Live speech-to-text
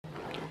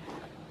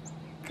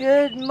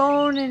Good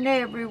morning,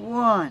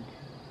 everyone.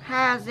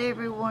 How's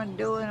everyone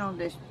doing on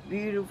this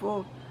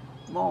beautiful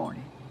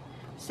morning?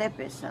 Except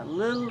it's a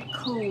little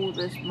cool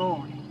this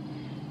morning.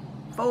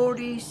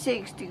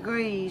 46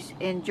 degrees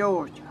in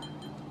Georgia.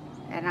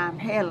 And I'm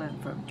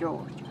Helen from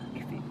Georgia,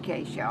 if in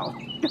case y'all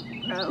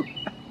don't know.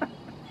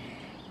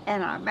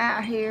 And I'm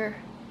out here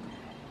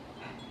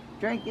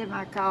drinking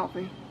my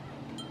coffee.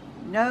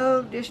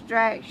 No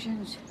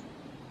distractions.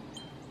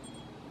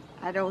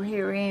 I don't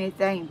hear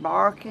anything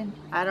barking.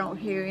 I don't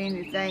hear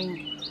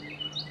anything,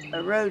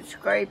 a road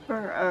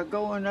scraper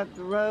going up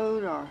the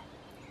road or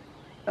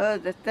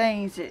other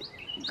things that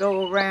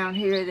go around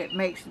here that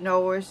makes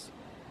noise.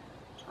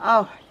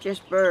 Oh,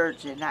 just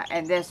birds,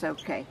 and that's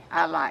okay.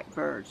 I like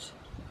birds.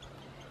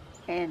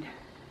 And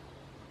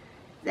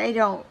they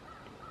don't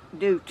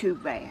do too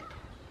bad.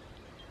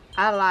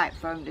 I like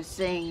for them to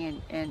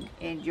sing and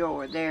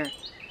enjoy their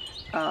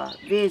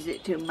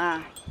visit to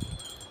my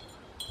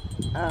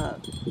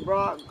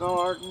rock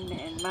garden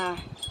and my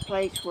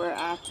place where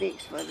I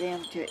fix for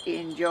them to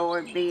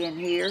enjoy being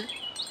here.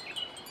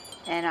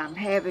 And I'm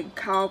having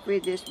coffee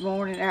this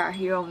morning out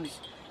here on this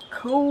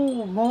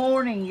cool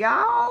morning,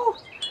 y'all.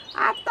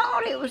 I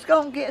thought it was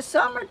gonna get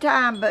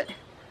summertime, but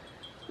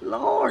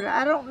Lord,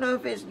 I don't know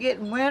if it's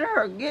getting winter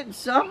or getting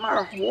summer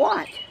or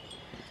what.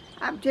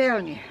 I'm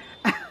telling you,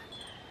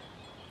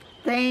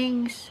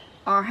 things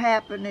are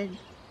happening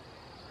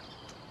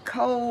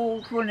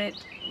cold when it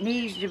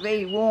needs to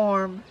be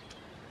warm,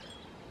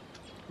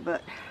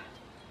 but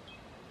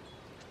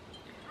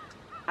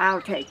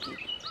I'll take it.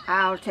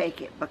 I'll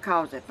take it,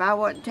 because if I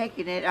wasn't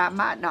taking it, I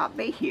might not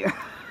be here.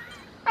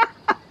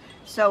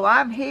 So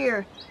I'm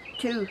here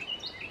to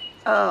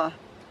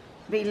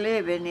be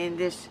living in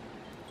this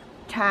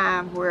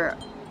time where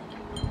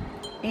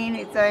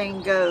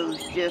anything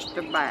goes just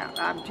about.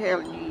 I'm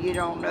telling you, you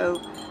don't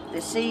know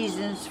the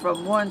seasons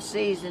from one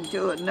season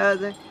to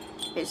another.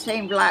 It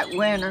seemed like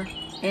winter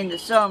in the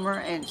summer,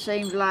 and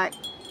seems like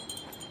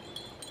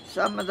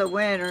some of the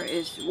winter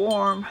is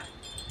warm,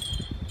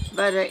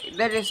 but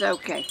it's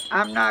okay.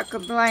 I'm not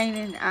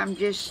complaining. I'm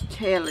just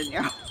telling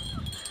y'all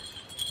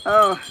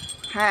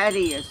how it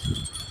is.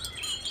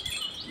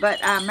 But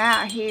I'm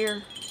out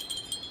here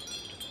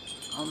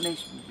on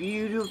this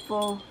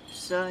beautiful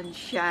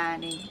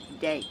sunshiny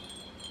day.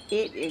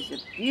 It is a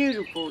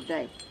beautiful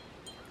day,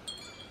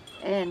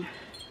 and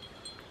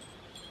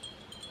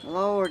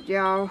Lord,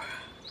 y'all,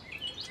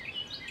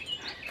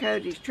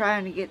 Cody's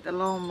trying to get the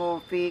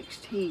lawnmower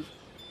fixed. He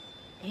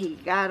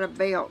got a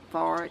belt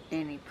for it,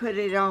 and he put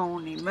it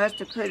on. He must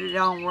have put it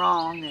on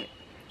wrong.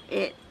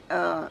 It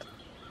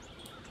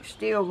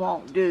still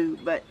won't do,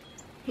 but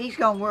he's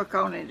gonna work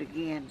on it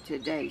again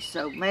today,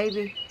 so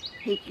maybe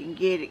he can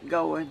get it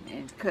going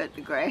and cut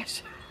the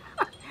grass.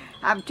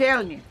 I'm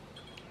telling you,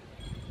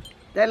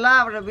 there's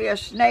liable to be a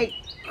snake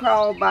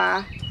crawl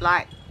by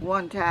like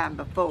one time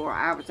before.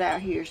 I was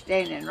out here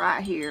standing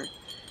right here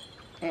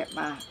at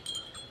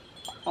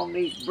on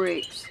these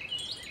bricks,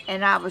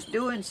 and I was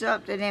doing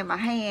something in my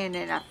hand,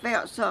 and I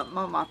felt something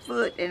on my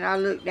foot, and I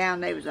looked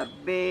down. There was a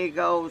big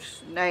old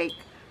snake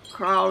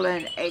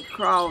crawling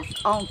across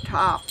on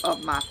top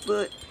of my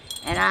foot,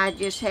 and I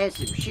just had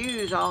some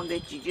shoes on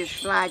that you just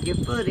slide your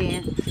foot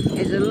in.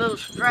 There's a little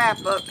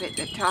strap up at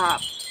the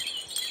top.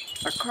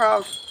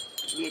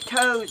 Across your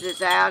toes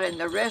is out, and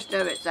the rest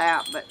of it's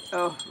out, but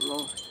oh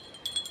Lord,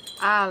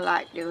 I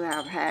like to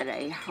have had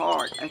a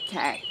heart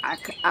attack.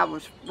 I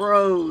was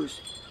froze,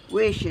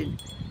 wishing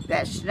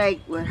that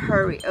snake would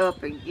hurry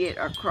up and get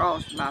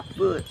across my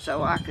foot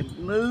so I could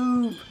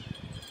move.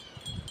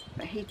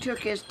 But he took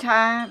his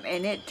time,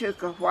 and it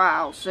took a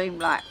while.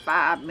 Seemed like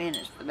 5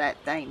 minutes for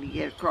that thing to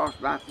get across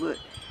my foot.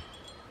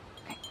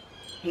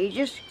 He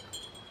just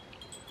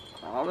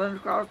crawling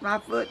across my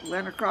foot and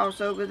went across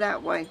over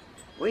that way.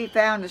 We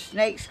found a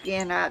snake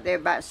skin out there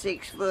about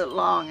 6 foot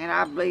long, and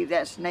I believe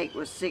that snake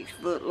was 6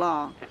 foot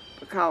long,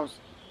 because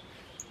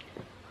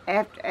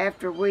after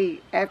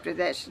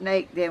that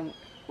snake, then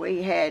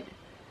we had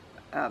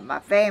my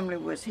family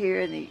was here,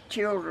 and the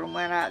children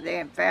went out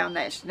there and found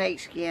that snake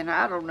skin.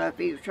 I don't know if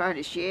he was trying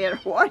to shed or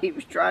what he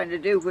was trying to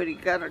do when he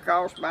cut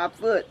across my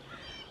foot,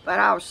 but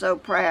I was so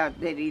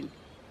proud that he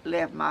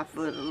left my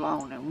foot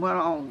alone and went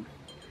on.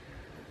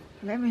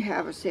 Let me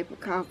have a sip of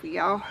coffee,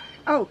 y'all.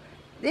 Oh,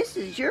 this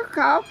is your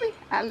coffee.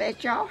 I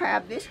let y'all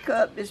have this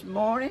cup this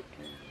morning.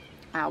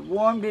 I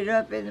warmed it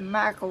up in the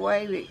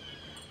microwave.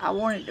 I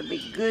want it to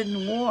be good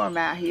and warm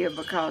out here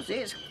because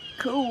it's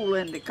cool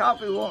and the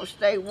coffee won't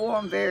stay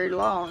warm very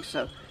long.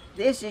 So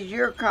this is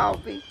your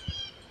coffee.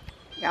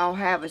 Y'all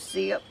have a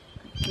sip.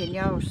 Can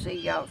y'all see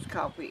y'all's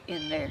coffee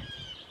in there?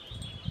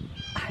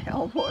 I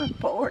don't want to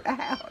pour it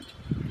out.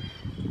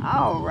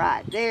 All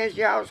right, there's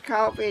y'all's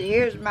coffee, and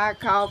here's my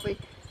coffee.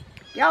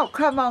 Y'all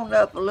come on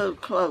up a little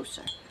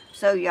closer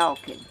so y'all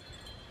can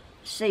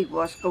see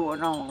what's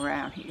going on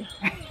around here.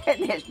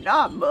 And there's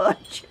not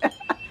much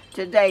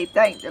today,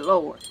 thank the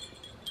Lord.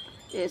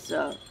 It's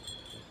a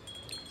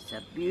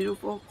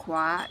beautiful,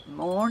 quiet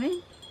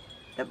morning.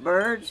 The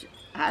birds,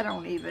 I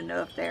don't even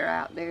know if they're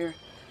out there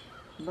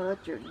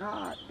much or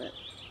not, but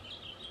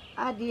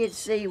I did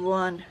see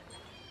one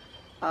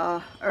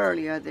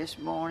earlier this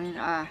morning.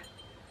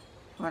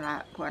 When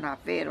I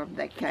fed them,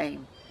 they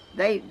came.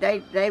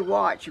 They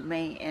watch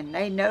me, and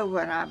they know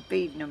when I'm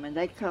feeding them, and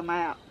they come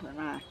out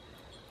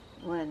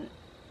when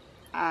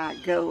I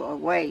go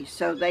away,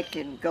 so they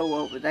can go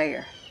over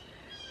there.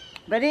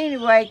 But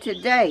anyway,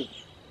 today,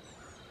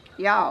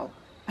 y'all,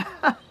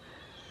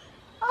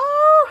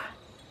 oh,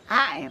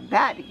 I am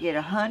about to get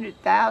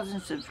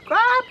 100,000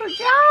 subscribers,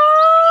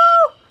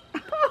 y'all.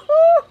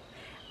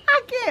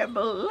 I can't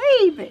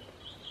believe it.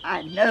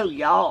 I know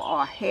y'all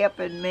are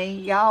helping me.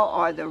 Y'all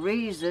are the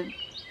reason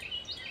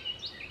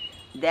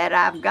that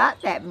I've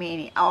got that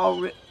many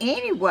already.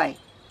 Anyway,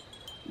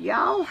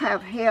 y'all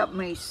have helped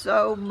me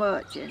so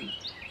much, and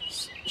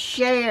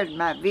shared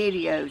my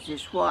videos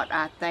is what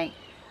I think.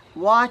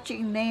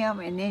 Watching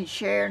them and then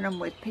sharing them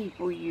with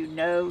people you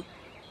know,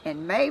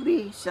 and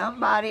maybe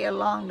somebody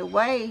along the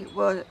way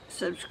will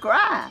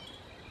subscribe.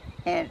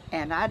 And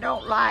I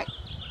don't like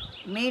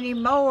many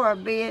more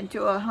being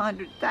to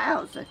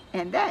 100,000,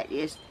 and that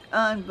is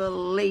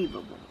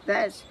unbelievable.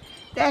 That's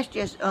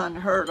just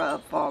unheard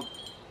of for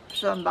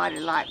somebody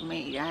like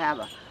me to have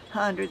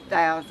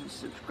 100,000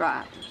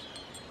 subscribers.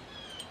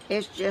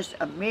 It's just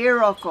a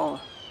miracle,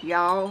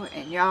 y'all,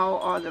 and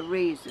y'all are the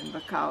reason,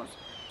 because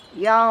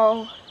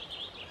y'all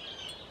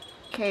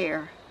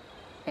care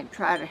and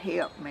try to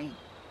help me,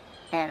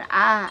 and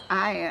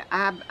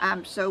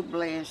I'm so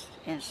blessed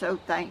and so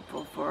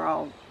thankful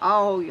for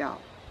all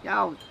y'all.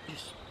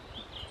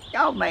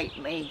 Y'all make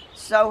me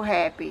so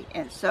happy,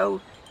 and so,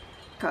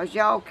 because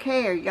y'all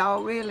care,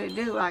 y'all really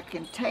do. I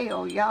can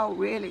tell y'all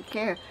really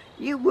care.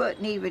 You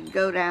wouldn't even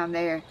go down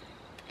there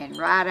and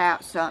write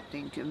out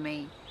something to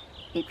me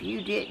if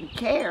you didn't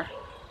care.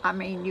 I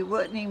mean, you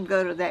wouldn't even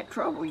go to that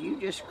trouble. You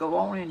just go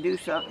on and do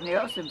something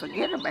else and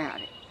forget about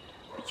it.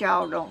 But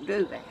y'all don't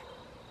do that.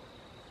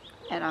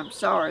 And I'm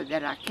sorry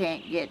that I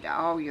can't get to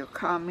all your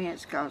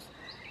comments, because,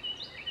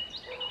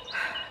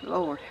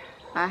 Lord,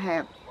 I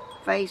have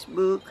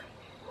Facebook,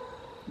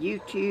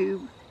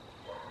 YouTube,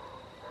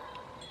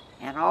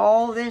 and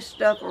all this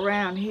stuff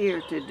around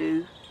here to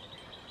do.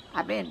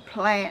 I've been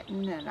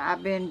planting, and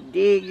I've been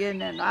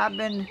digging, and I've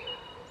been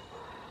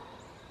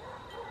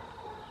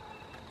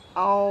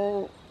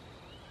y'all,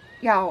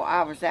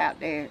 I was out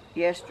there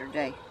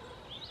yesterday.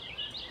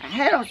 I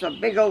had on some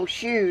big old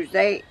shoes.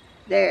 They're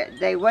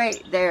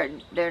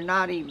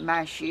not even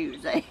my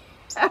shoes.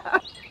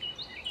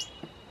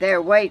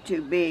 They're way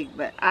too big,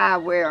 but I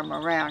wear them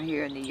around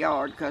here in the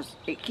yard because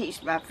it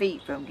keeps my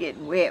feet from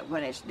getting wet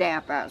when it's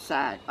damp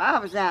outside. I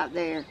was out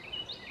there.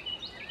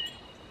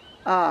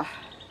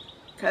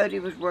 Cody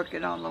was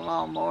working on the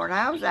lawnmower, and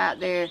I was out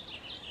there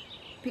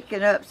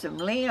picking up some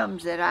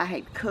limbs that I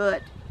had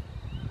cut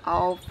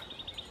off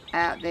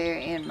out there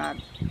in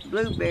my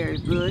blueberry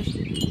bush.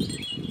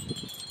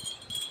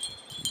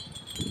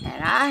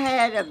 And I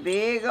had a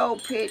big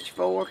old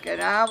pitchfork,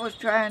 and I was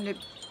trying to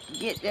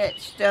get that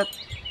stuff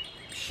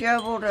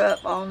shoveled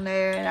up on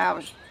there, and I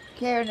was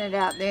carrying it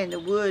out there in the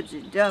woods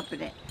and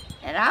dumping it.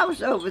 And I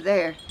was over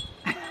there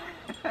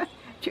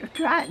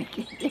trying to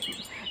get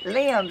these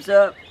limbs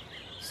up.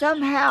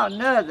 Somehow or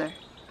another,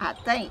 I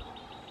think,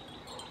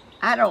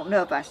 I don't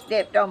know if I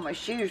stepped on my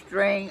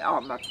shoestring or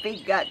my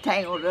feet got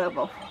tangled up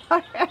or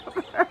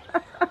whatever.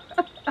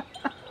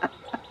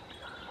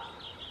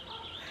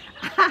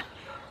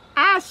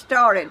 I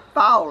started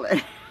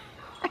falling.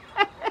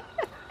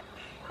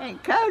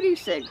 And Cody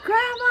said,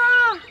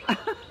 "Grandma!"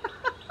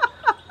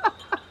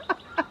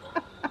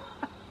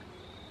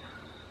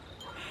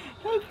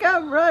 He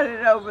come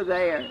running over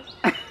there.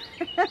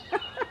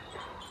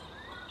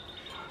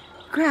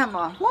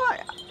 "Grandma,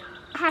 what?"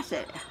 I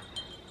said,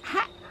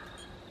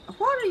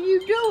 "What are you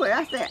doing?"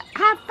 I said,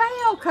 "I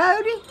fell,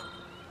 Cody."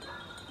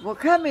 "Well,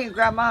 come here,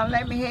 Grandma, and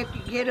let me help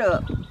you get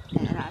up."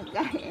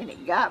 And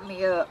it got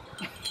me up.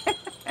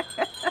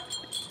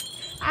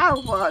 I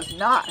was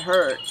not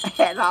hurt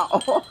at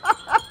all.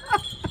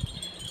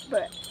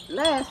 But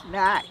last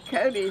night,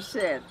 Cody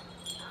said,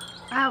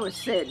 I was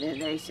sitting in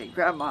there, he said,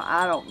 "Grandma,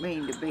 I don't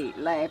mean to be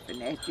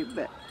laughing at you,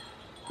 but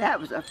that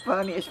was the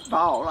funniest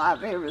fall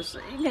I've ever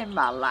seen in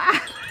my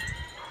life."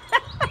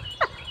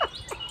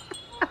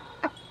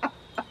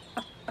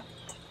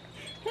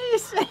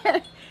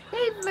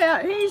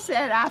 He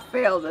said I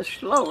fell the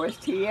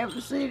slowest he ever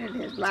seen in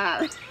his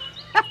life.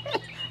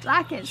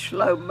 Like in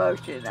slow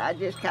motion. I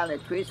just kind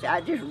of twisted.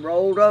 I just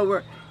rolled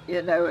over,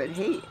 you know, and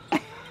he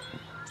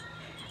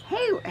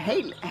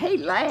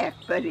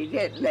laughed, but he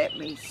didn't let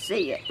me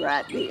see it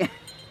right then.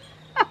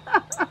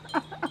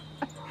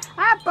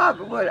 I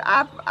probably would.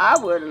 I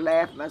would have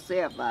laughed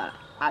myself.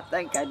 I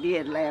think I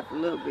did laugh a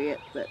little bit,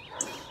 but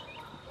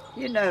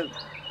you know,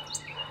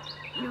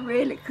 you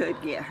really could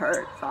get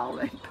hurt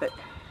falling. But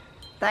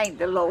thank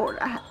the Lord,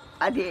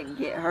 I didn't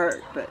get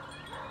hurt. But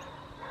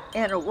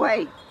in a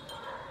way,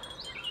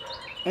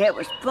 it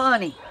was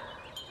funny.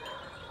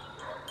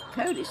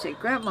 Cody said,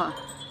 "Grandma,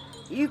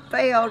 you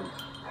failed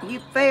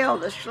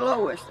the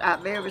slowest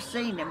I've ever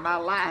seen in my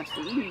life.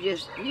 So you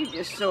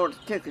just sort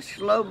of took a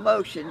slow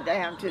motion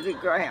down to the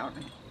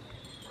ground."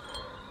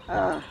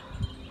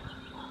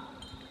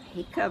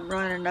 he come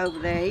running over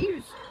there. He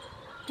was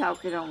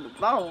talking on the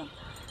phone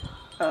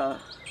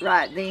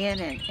right then,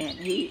 and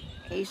he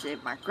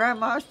said, my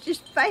grandma's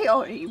just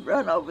fell. And he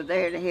run over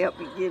there to help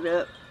me get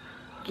up.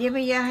 Give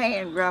me your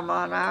hand,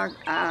 Grandma, and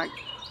I'll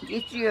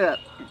get you up.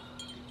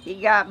 He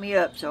got me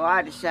up, so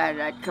I decided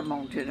I'd come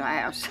on to the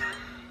house.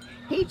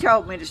 He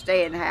told me to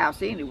stay in the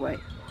house anyway.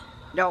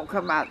 Don't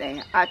come out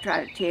there. I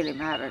try to tell him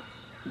how to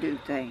do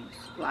things,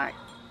 like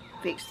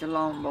fix the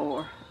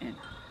lawnmower and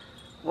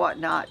what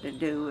not to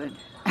do, and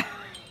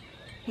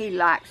he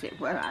likes it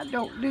when I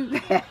don't do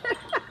that.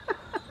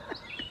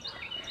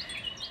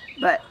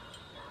 But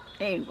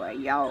anyway,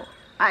 y'all,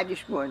 I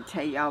just want to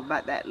tell y'all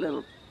about that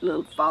little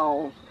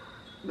fall.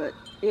 But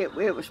it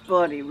was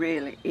funny,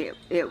 really. It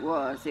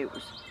was.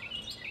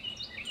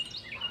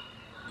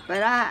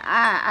 But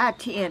I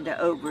tend to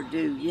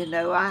overdo, you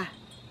know.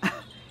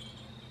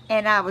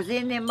 And I was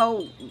in them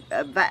old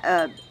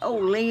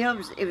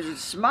limbs. It was a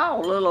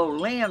small little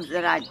old limbs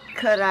that I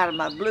cut out of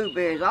my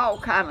blueberries. All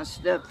kind of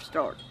stuff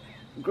starts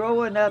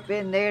growing up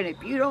in there. And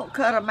if you don't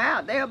cut them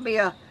out, there'll be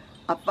a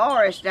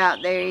forest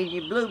out there in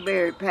your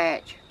blueberry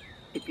patch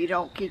if you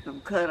don't keep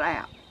them cut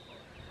out.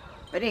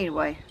 But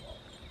anyway,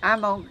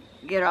 I'm going to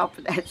get off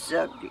of that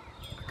subject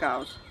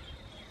because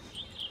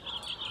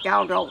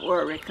y'all don't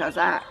worry, because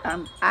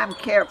I'm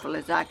careful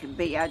as I can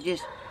be. I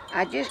just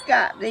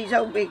got these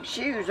old big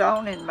shoes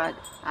on, and I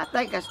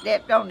think I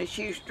stepped on the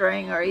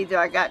shoestring, or either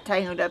I got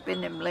tangled up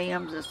in them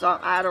limbs or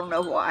something. I don't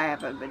know what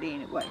happened, but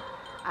anyway,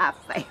 I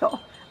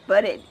fell.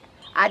 But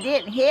I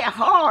didn't hit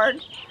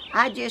hard.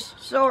 I just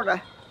sort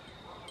of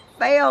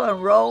fell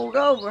and rolled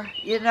over.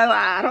 You know,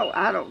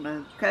 I don't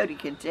know. Cody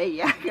can tell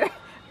you,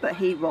 but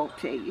he won't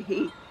tell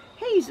you.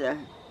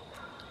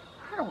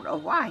 I don't know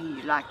why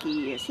he's like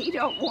he is. He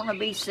don't want to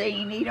be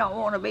seen. He don't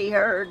want to be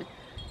heard.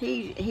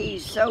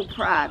 He's so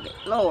private.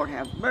 Lord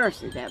have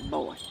mercy, that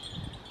boy.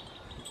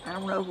 I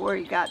don't know where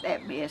he got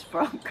that mess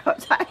from,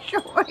 because I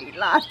sure ain't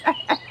like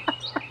that.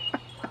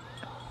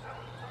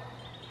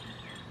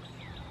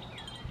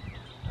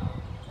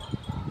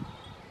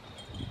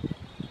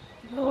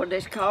 Lord,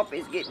 this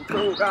coffee's getting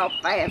cooled off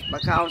fast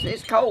because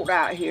it's cold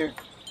out here.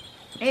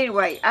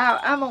 Anyway,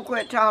 I'm going to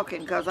quit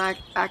talking because I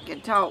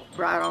can talk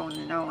right on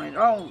and on and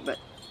on, but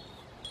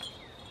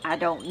I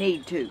don't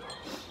need to.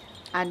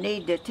 I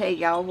need to tell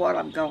y'all what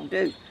I'm going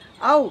to do.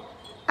 Oh,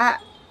 I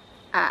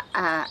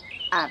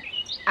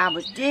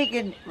was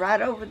digging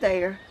right over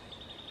there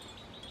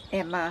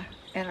and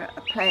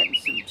planting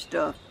some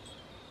stuff.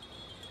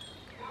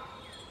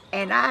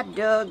 And I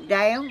dug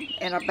down,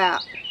 and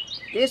about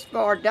this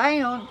far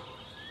down,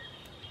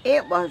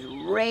 it was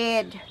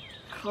red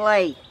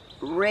clay,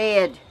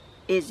 red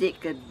as it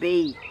could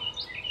be.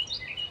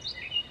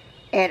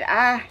 And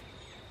I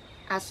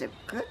said,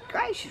 good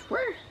gracious,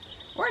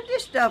 where'd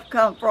this stuff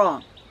come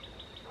from?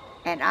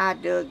 And I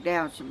dug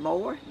down some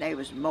more. There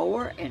was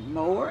more and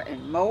more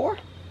and more.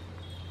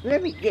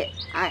 Let me get,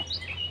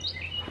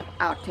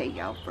 I'll tell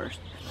y'all first.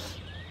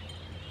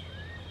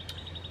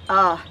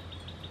 I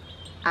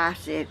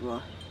said,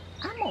 well,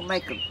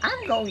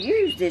 I'm gonna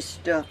use this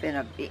stuff in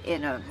a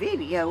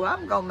video.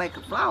 I'm gonna make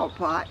a flower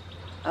pot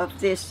of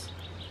this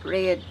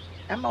red.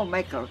 I'm gonna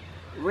make a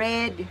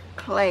red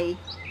clay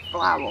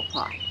flower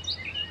pot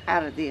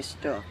out of this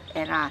stuff.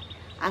 And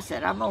I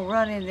said, I'm gonna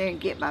run in there and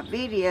get my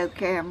video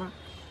camera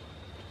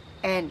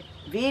and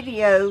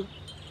video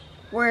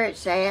where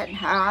it's at and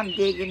how I'm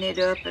digging it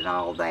up and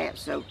all that.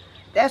 So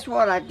that's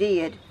what I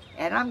did,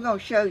 and I'm gonna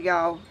show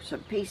y'all some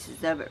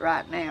pieces of it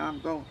right now.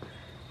 I'm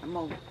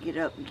gonna get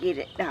up and get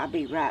it. I'll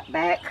be right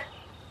back.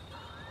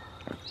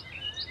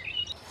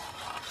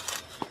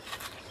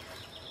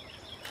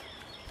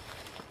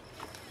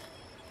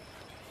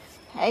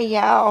 Hey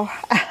y'all,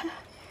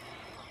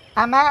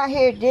 I'm out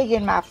here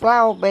digging my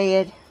flower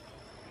bed,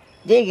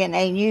 digging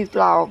a new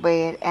flower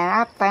bed, and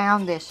I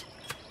found this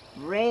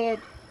red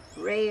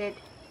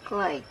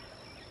clay.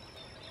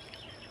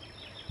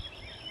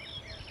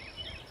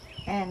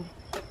 And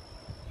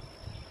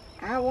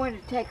I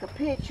wanted to take a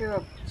picture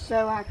of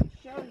so I can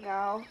show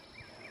y'all.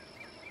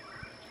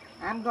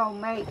 I'm gonna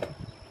make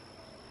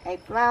a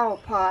flower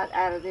pot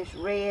out of this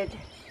red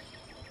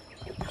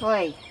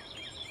clay.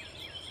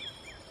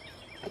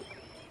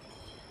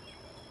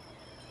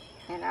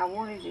 And I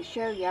wanted to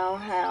show y'all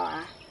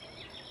how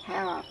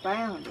I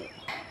found it.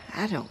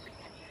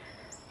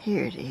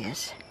 Here it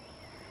is.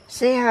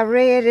 See how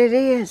red it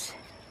is?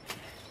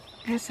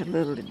 That's a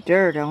little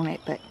dirt on it,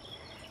 but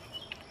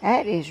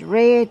that is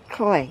red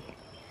clay.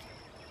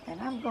 And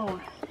I'm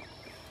gonna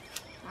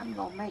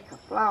make a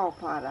flower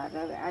pot out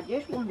of it. I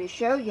just wanted to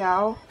show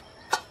y'all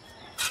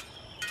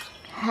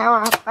how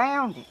I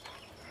found it.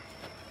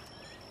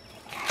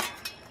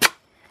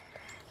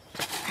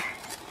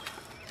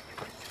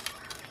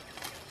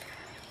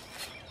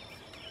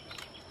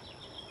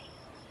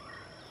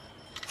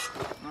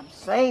 I'm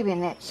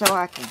saving it so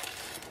I can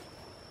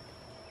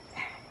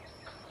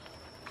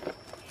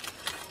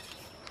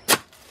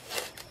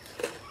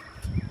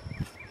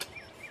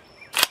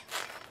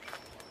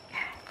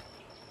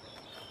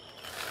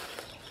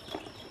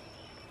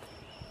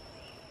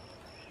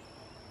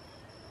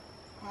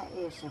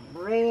is some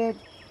red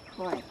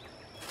clay.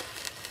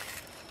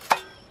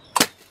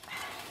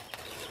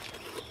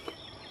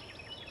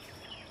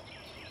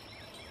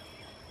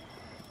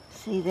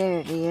 See, there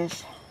it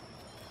is.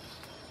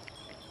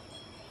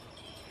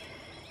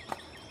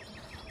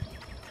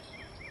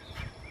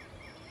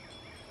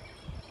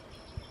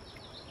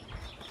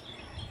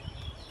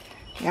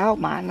 Y'all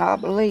might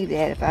not believe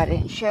that if I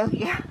didn't show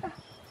you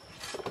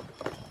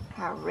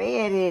how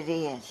red it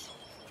is.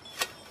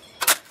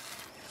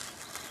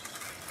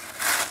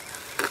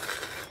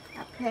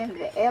 I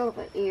planted an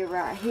elephant ear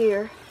right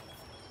here.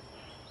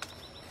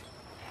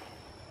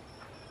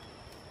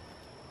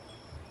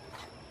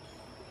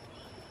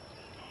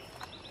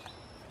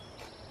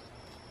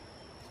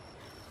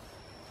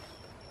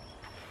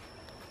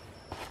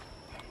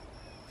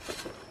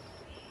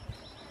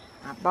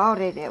 I bought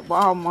it at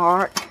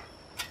Walmart.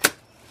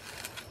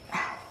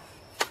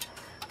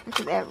 Look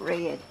at that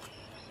red.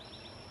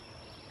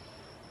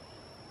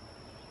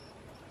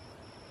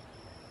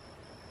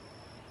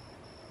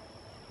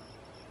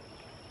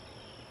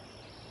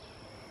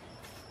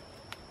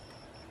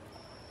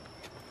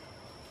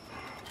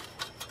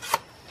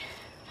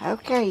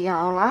 Okay,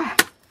 y'all,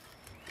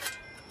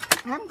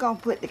 I'm gonna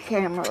put the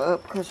camera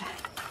up because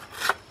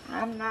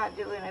I'm not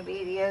doing a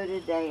video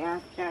today.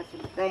 I've got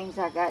some things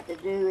I got to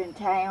do in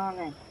town,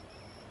 and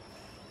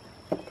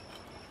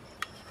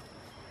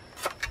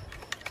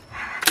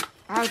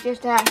I was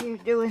just out here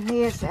doing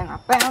this, and I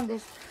found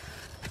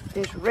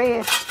this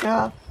red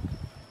stuff,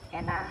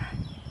 and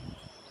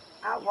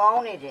I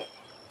wanted it,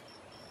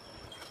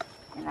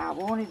 and I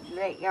wanted to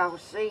let y'all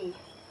see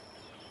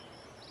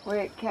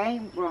where it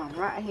came from,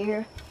 right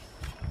here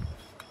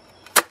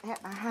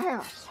at my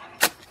house.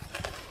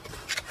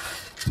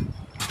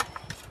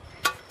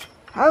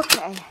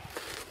 Okay.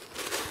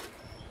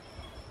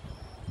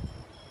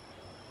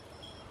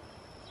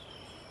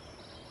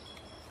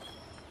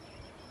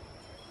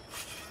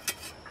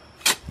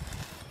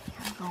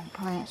 I'm gonna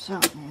plant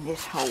something in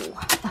this hole.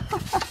 I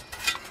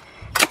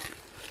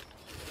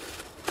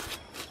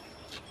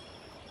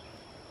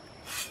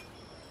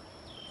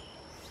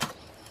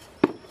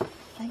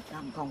think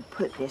I'm gonna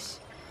put this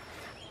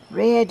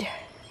red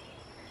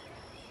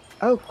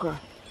okra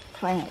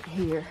plant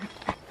here.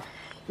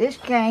 This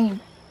came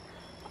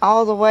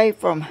all the way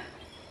from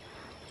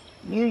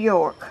New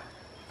York.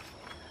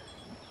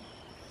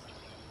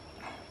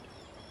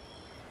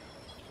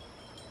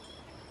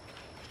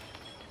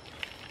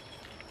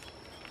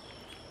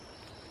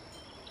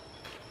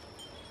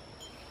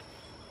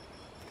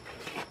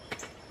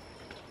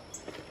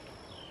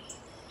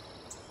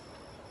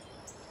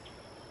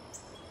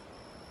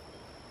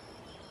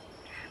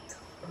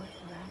 Put it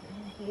right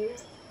in here.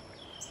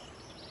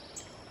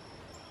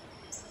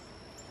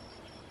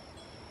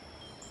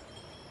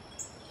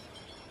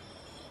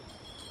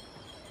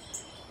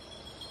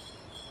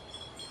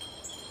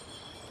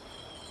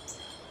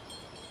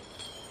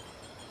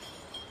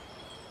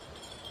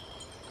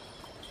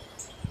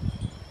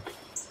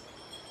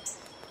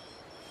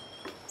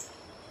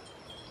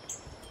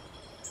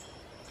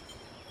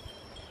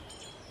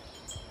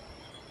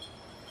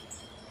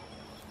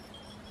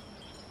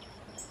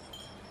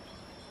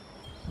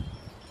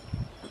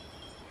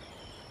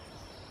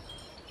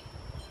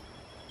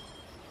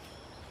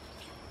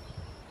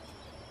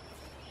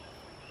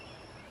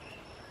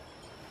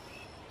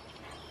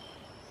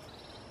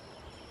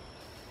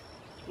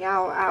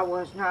 Y'all, I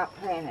was not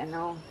planning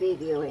on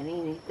videoing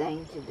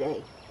anything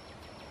today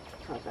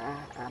because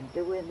I'm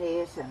doing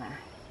this and I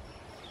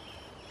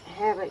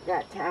haven't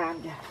got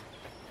time to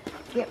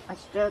get my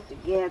stuff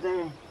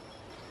together.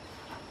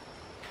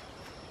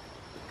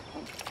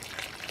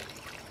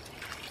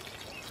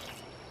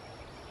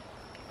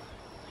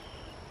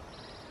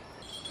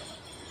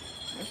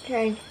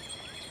 Okay,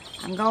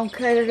 I'm gonna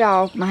cut it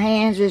off. My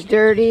hands is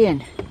dirty,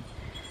 and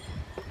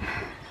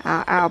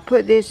I'll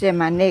put this in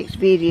my next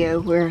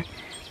video where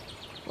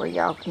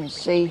y'all can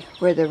see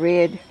where the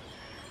red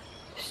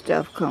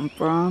stuff come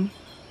from.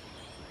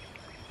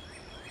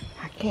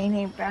 I can't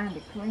even find a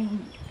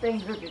clean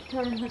finger to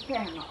turn the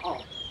camera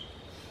off.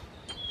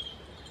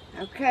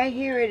 Okay,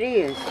 here it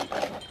is.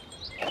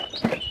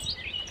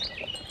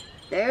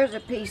 There's a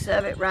piece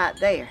of it right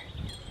there.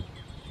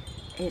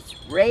 It's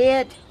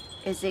red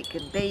as it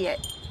can be.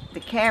 The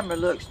camera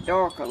looks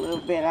dark a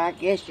little bit. I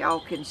guess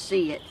y'all can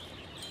see it.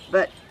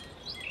 But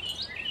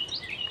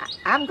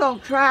I'm going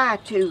to try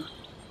to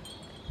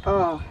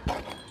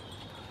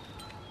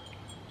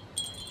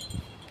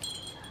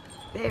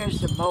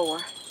there's some more.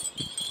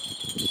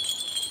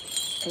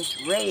 It's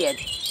red,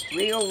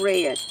 real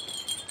red.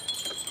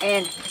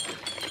 And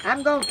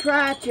I'm going to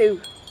try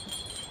to,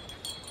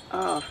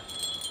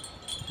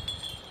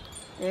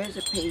 there's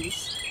a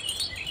piece.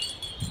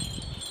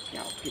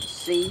 Y'all can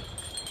see.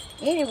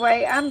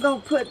 Anyway, I'm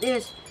going to put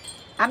this,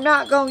 I'm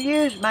not going to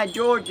use my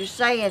Georgia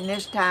sand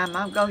this time.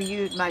 I'm going to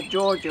use my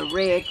Georgia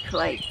red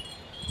clay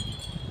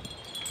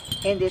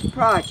in this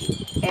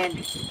project.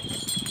 And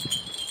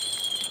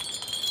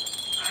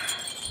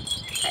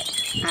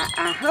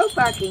I hope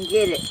I can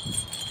get it.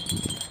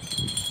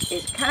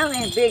 It's kind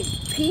of in big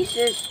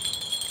pieces,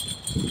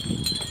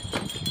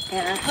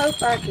 and I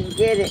hope I can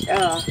get it,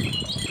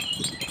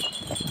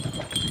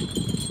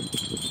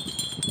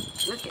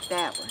 look at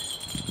that one.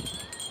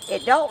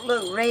 It don't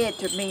look red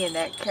to me in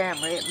that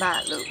camera. It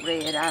might look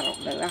red, I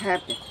don't know. I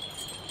have to,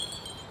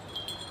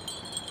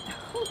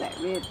 oh, that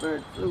red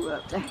bird flew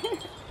up there.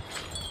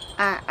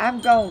 I'm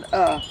going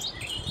to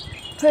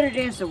put it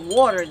in some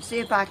water and see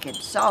if I can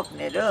soften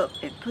it up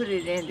and put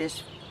it in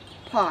this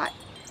pot.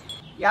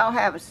 Y'all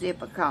have a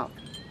sip of coffee.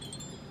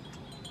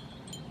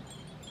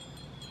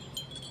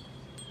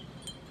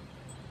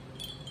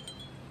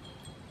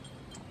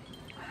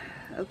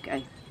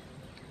 Okay.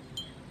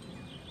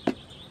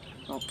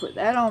 I'll put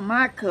that on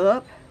my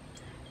cup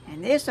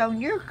and this on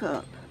your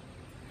cup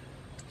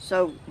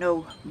so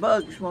no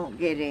bugs won't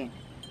get in.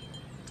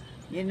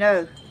 You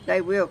know, they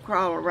will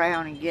crawl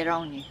around and get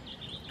on you.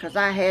 Because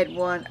I had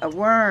a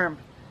worm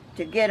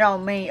to get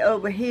on me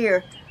over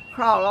here,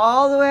 crawl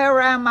all the way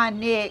around my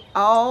neck,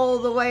 all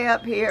the way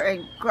up here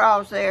and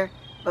cross there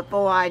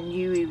before I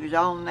knew he was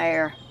on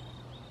there.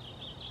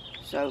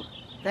 So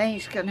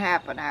things can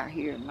happen out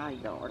here in my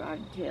yard, I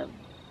can tell you.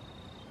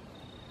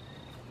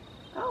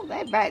 Oh,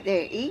 they're back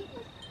there eating.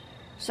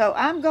 So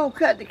I'm going to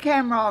cut the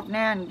camera off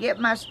now and get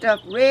my stuff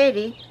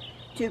ready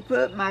to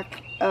put my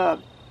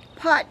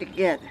pot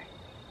together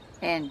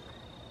and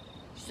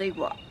see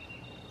what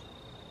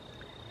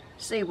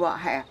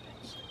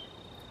happens.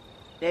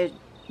 There's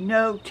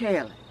no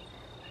telling.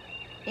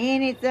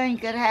 Anything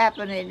could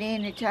happen at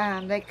any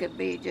time. They could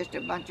be just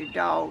a bunch of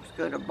dogs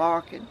good or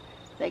barking.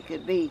 They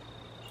could be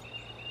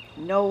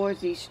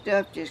noisy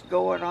stuff just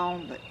going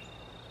on, but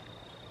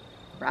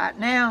right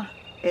now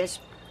it's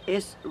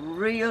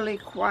really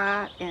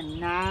quiet and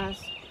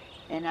nice,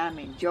 and I'm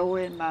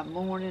enjoying my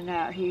morning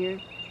out here.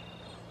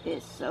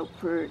 It's so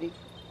pretty.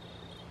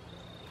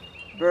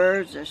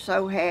 Birds are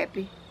so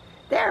happy.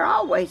 They're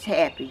always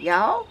happy,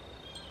 y'all.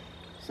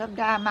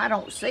 Sometimes I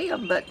don't see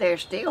them, but they're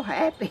still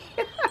happy.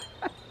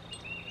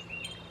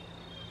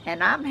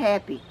 And I'm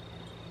happy,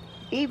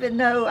 even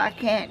though I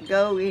can't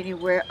go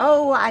anywhere.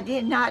 Oh, I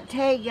did not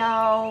tell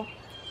y'all,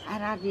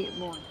 and I didn't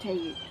want to tell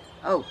you.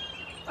 Oh,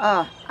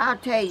 I'll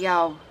tell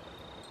y'all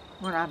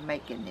when I'm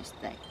making this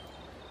thing.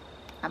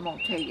 I'm going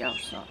to tell y'all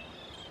something.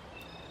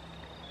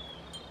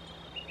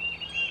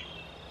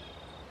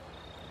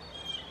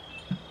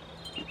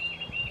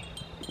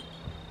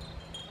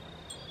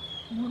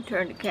 I'm going to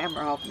turn the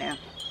camera off now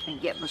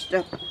and get my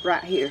stuff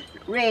right here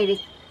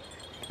ready.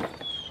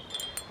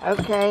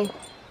 Okay,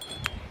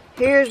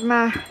 here's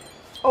my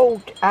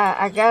old,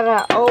 I got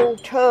an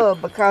old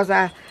tub because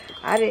I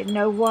didn't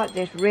know what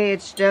this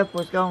red stuff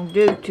was going to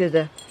do to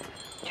the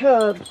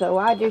tub, so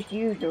I just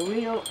used a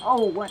real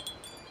old one,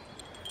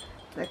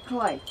 the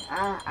clay.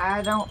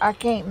 I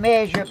can't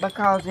measure it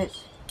because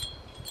it's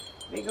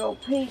big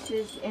old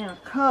pieces in a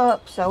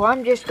cup, so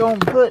I'm just going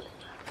to put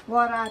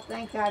what I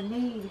think I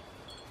need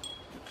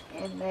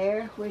in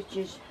there, which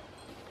is,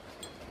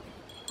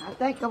 I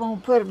think I'm going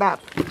to put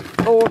about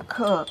 4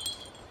 cups.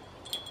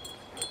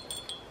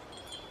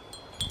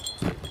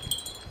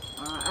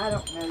 I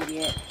don't know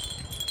yet.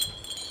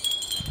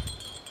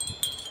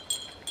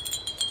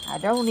 I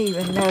don't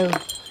even know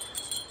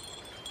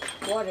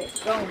what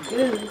it's going to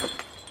do.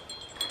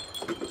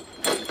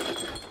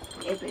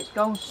 If it's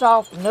going to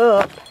soften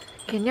up.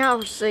 Can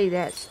y'all see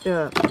that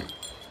stuff?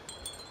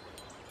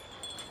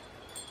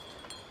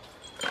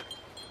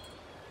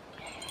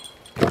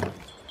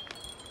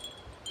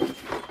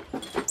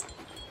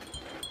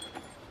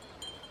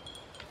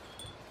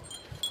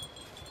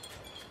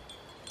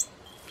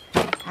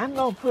 I'm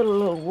gonna put a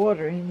little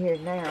water in here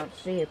now and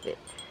see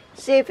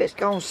if it's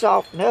gonna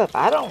soften up.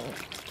 I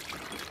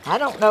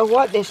don't know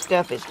what this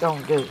stuff is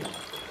gonna do.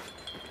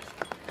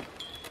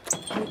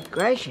 Good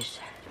gracious.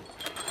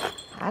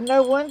 I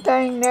know one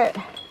thing, that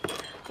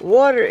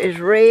water is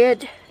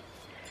red.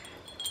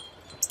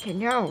 Can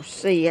y'all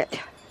see it?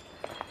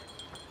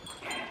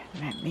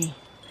 Let me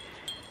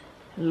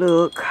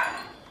look.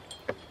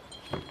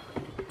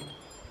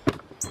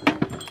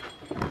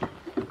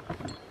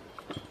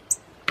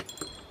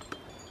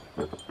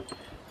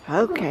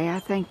 Okay, I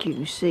think you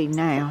can see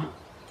now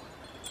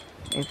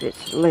if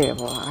it's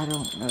level. I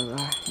don't know.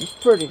 It's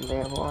pretty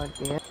level, I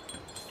guess.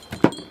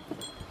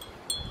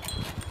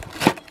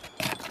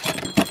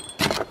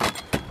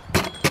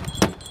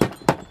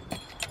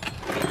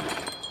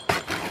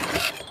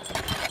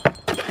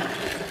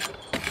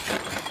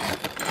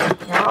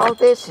 All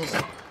this is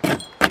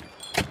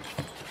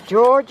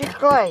Georgia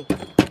clay.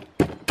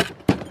 I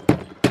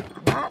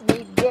might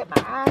need to get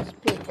my ice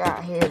pick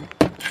out here.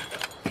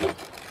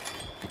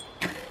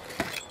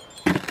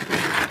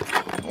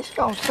 It's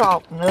gonna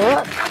soften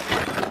up.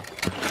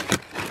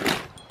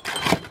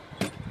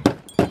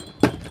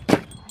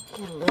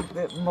 Get a little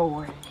bit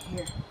more in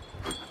here.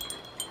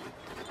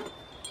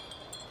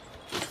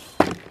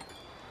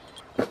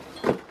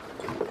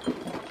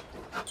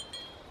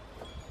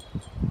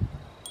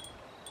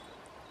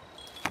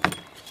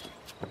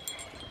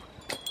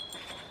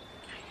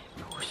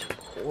 Pour some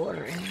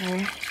water in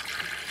there.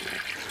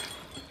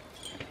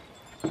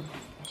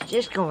 It's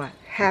just gonna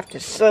have to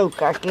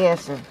soak, I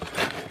guess, and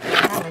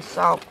kind of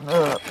soften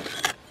up.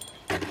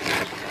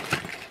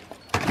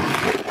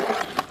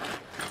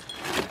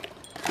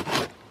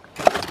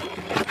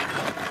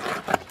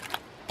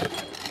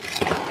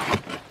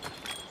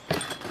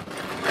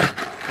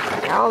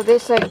 Oh,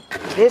 this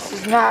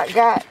has not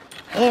got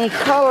any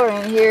color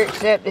in here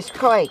except this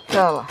clay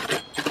color.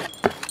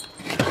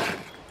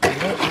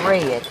 And it's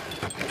red.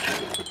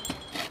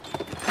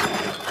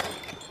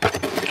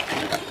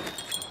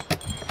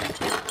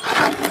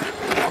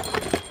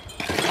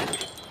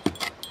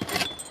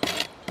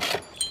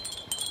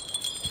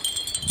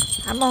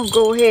 I'm going to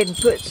go ahead and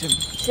put some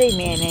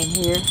cement in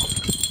here.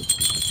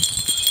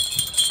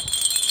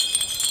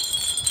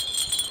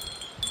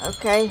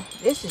 Okay,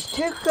 this is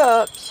 2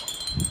 cups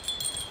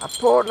of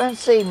Portland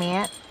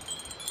cement.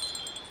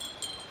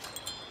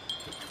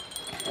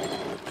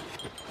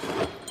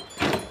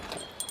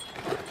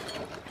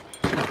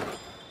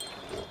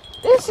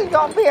 This is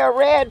going to be a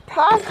red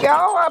pot,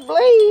 y'all, I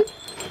believe.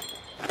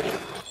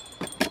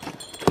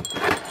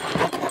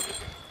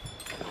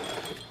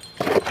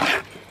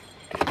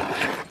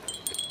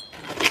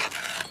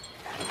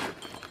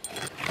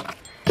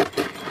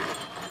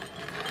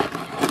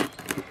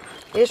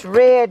 This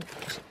red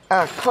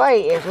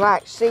clay is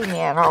like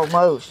cement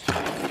almost.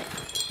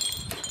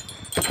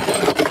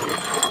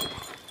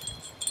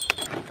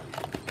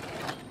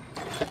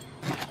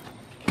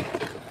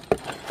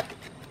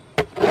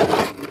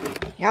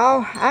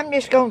 Y'all, I'm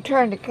just going to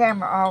turn the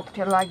camera off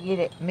till I get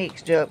it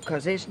mixed up,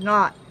 because it's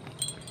not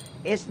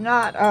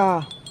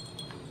dissolving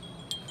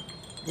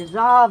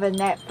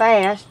that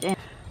fast. And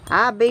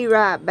I'll be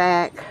right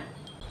back.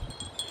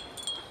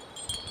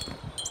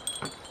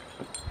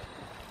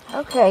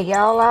 Okay,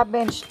 y'all, I've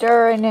been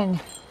stirring and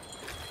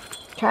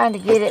trying to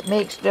get it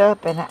mixed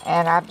up, and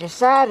I've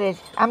decided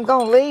I'm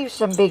going to leave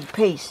some big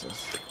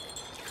pieces,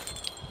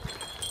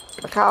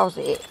 because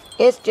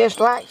it's just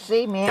like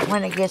cement.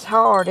 When it gets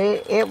hard,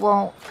 it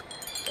won't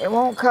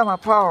come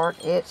apart.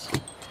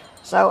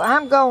 So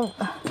I'm going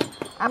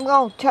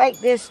to take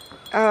this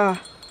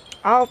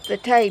off the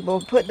table,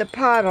 put the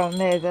pot on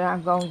there that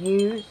I'm going to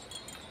use,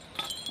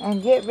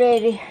 and get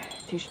ready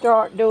to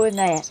start doing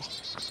that.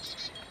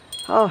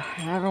 Oh,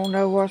 I don't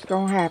know what's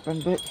going to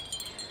happen, but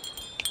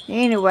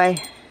anyway,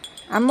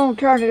 I'm going to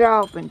turn it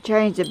off and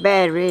change the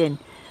battery and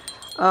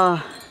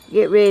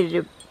get ready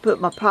to put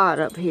my pot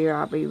up here.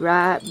 I'll be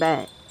right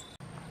back.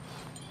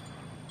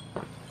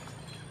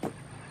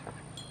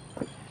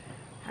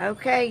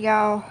 Okay,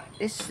 y'all,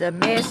 this is a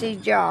messy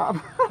job,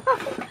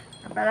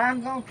 but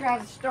I'm going to try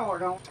to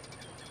start on.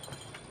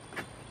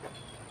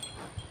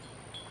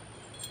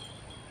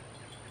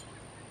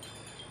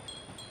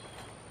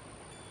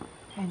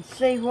 And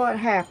see what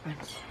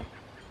happens.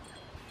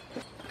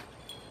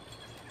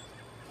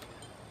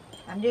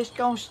 I'm just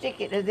going to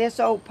stick it to this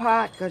old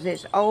pot because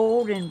it's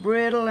old and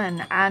brittle,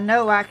 and I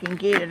know I can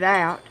get it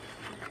out,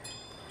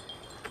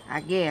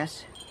 I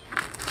guess.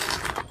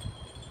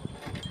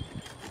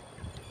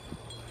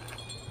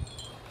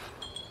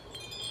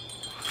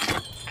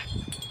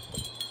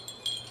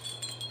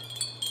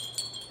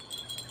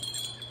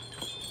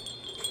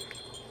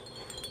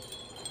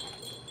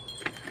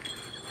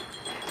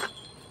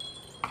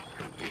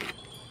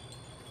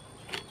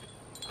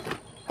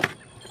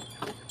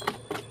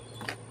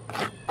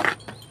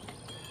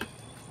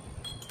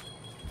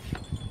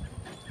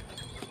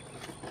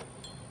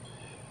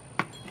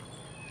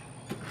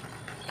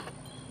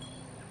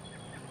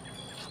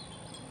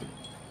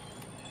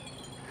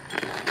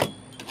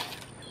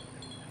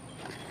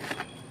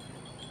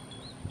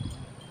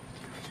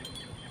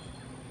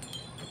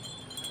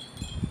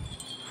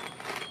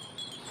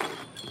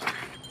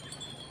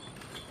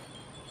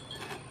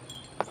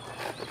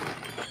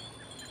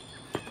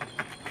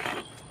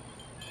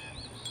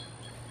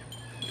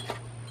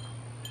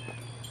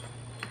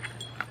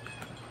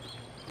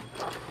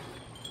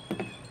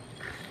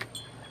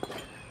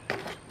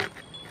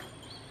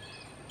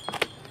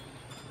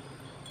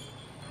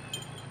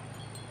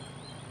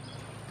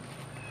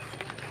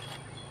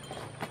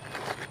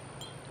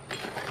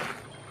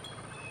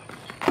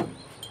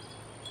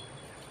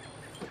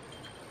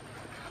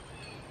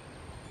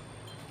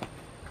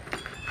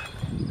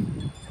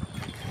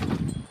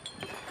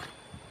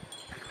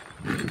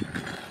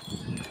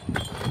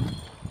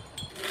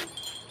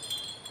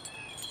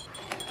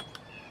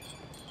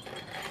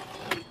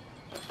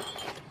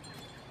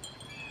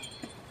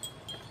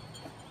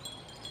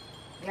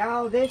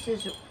 Y'all, this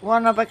is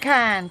one of a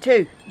kind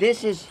too.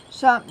 This is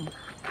something.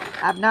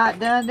 I've not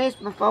done this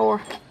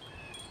before.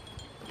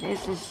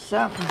 This is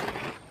something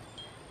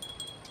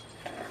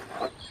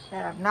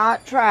that I've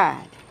not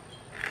tried.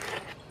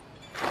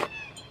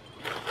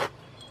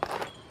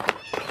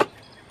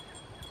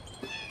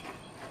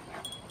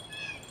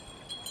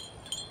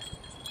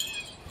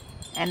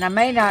 And I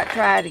may not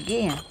try it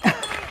again.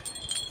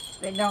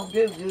 It don't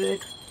do good.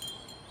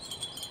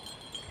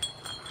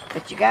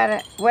 But you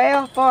gotta,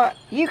 well,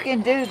 you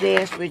can do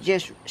this with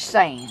just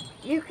sand.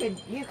 You can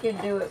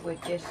do it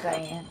with just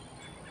sand.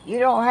 You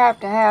don't have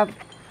to have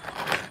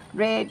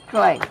red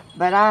clay.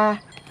 But I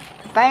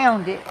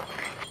found it,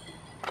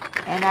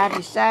 and I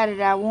decided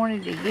I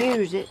wanted to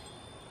use it.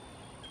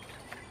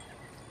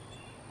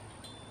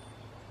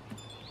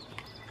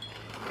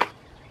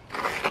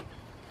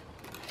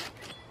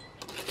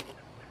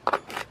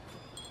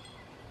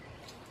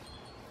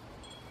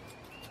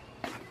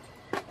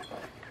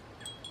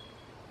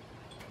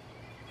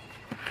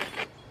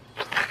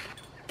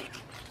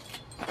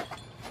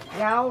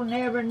 Y'all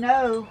never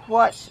know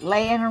what's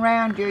laying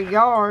around your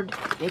yard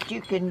that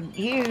you can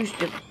use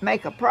to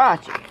make a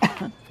project.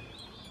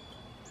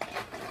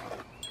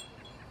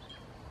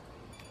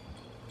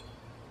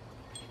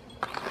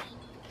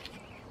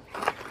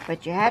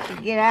 But you have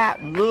to get out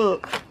and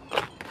look,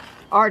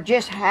 or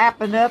just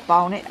happen up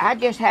on it. I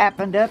just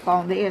happened up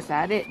on this.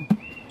 I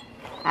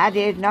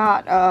did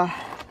not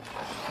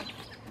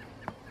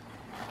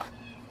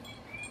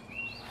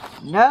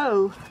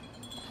know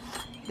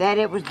that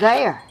it was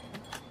there.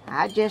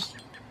 I just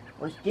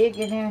was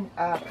digging in,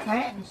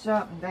 planting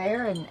something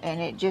there,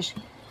 and it just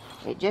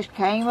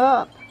came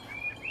up.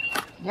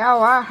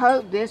 Y'all, I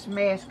hope this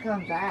mess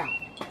comes out.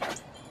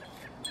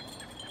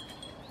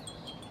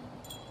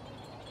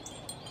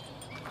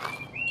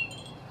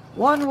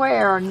 One way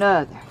or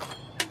another,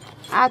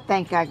 I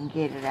think I can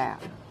get it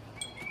out.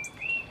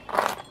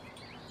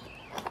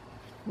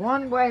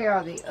 One way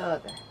or the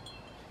other.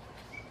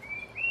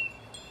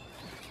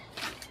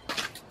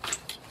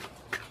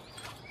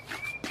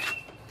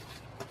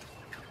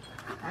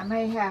 I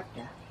may have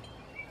to.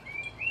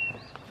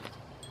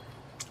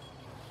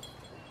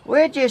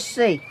 We'll just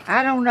see.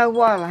 I don't know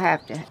what I'll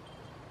have to.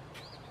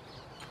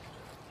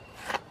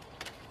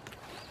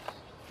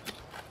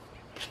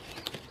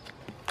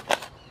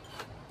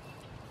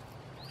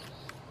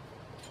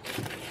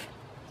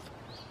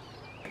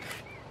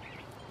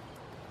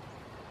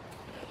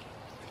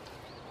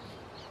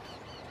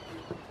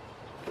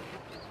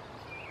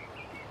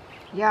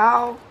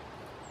 Y'all,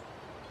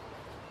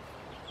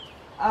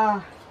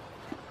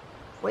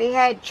 we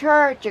had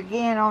church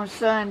again on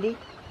Sunday,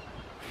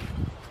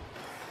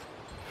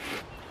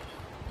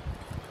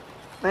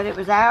 but it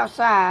was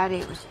outside.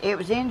 It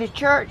was in the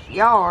church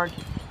yard.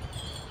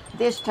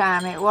 This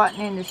time it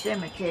wasn't in the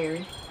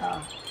cemetery.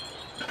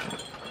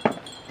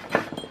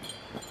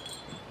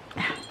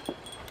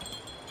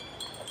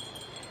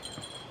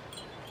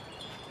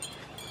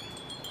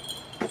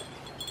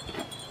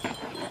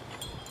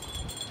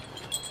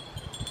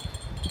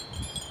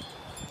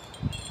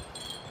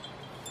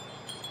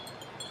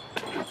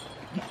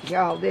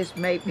 Y'all, this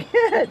may be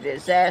a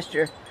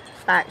disaster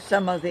like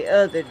some of the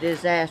other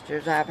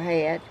disasters I've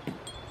had.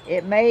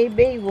 It may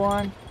be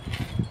one.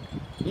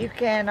 You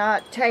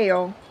cannot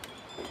tell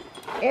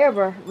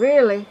ever,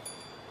 really.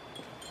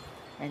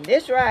 And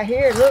this right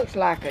here looks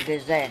like a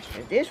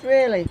disaster. This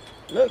really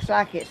looks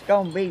like it's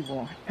going to be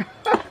one.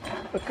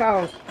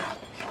 Because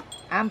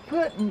I'm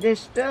putting this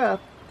stuff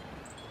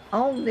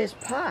on this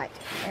pot,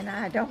 and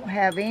I don't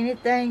have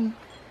anything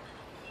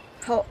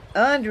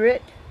under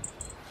it.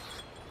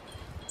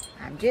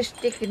 I'm just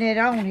sticking it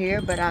on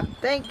here, but I'm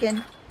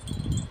thinking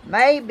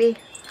maybe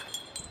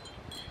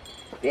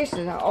this is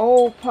an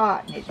old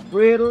pot and it's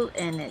brittle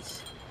and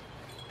it's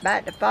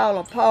about to fall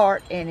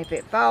apart, and if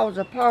it falls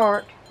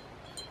apart,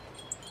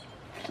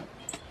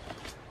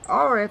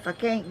 or if I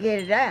can't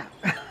get it out,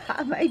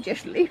 I may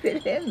just leave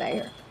it in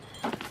there.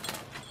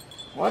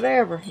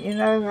 Whatever, you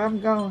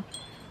know,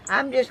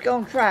 I'm just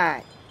gonna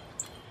try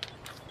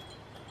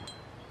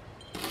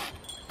it.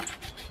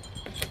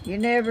 You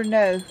never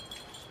know.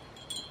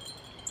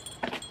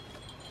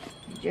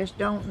 Just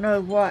don't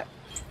know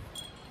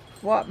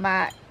what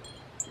might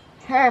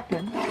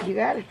happen. You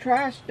got to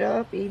try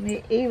stuff,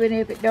 even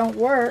if it don't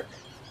work,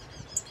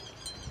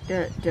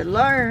 to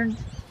learn.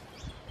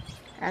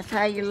 That's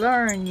how you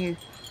learn.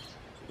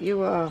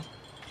 You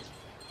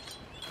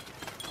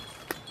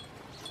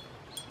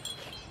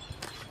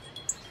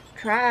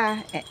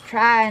trial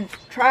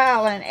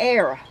and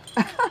error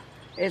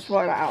is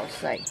what I'll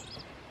say.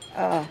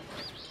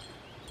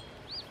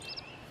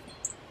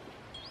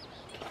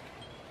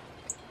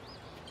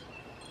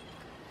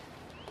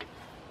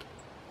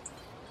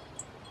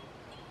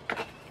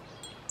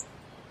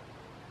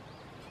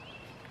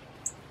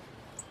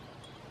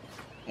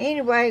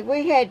 Anyway,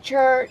 we had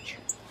church.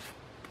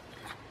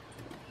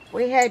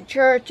 We had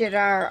church at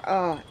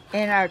our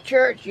in our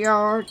church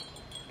yard,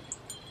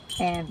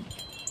 and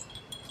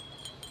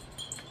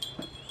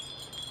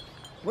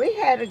we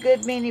had a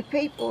good many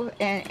people,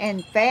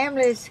 and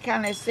families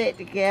kind of sit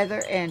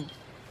together and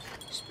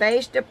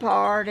spaced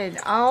apart, and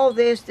all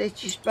this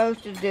that you're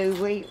supposed to do.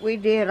 We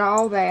did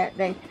all that.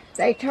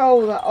 They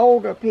told the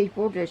older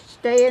people to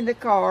stay in the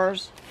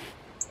cars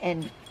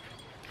and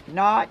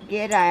not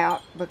get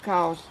out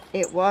because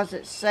it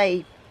wasn't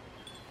safe.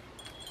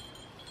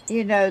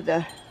 You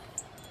know,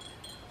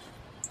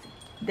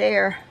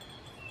 they're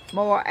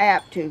more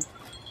apt to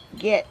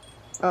get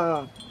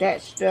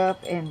that stuff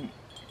and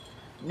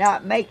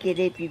not make it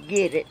if you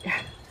get it.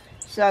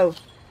 So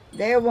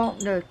they're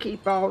wanting to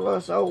keep all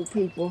us old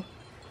people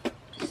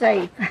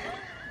safe.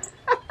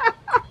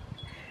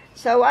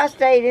 So I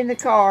stayed in the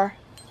car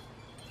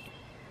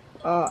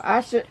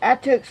I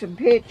took some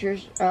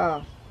pictures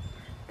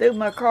through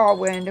my car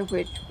window,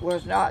 which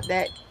was not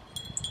that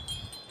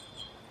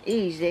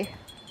easy,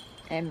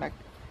 and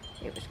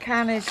it was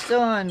kind of,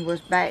 sun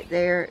was back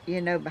there,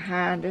 you know,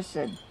 behind us,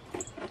 and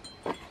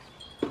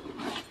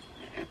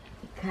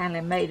kind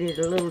of made it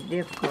a little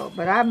difficult.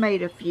 But I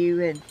made a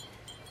few, and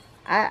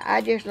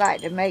I just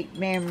like to make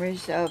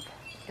memories of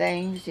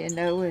things, you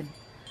know, and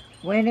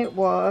when it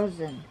was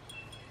and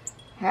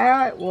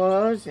how it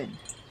was. And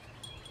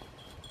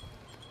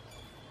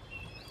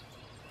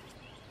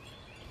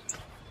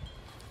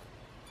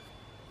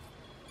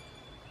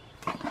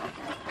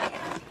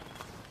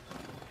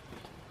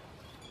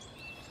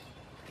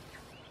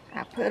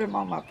I put them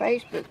on my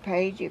Facebook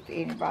page if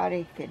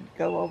anybody can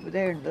go over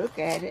there and look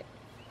at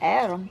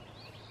them.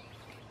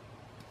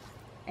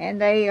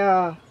 And they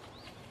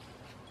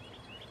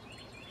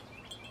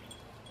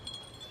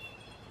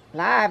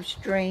live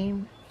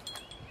stream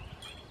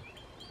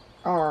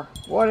or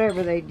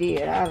whatever they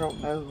did. I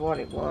don't know what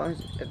it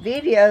was.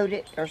 Videoed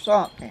it or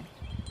something.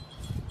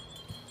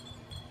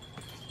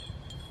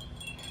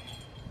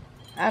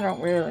 I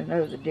don't really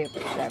know the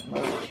difference that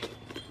much.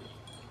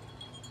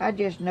 I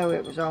just know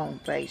it was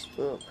on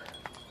Facebook.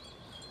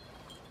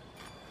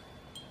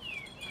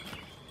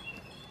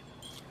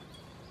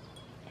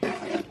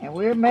 And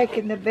we're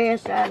making the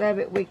best out of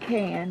it we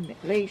can.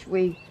 At least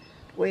we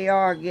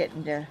are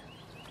getting to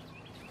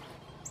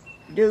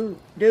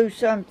do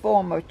some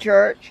form of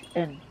church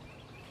and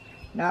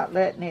not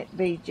letting it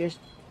be just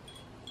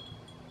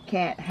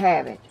can't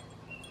have it.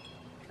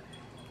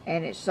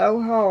 And it's so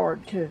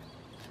hard to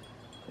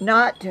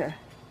not to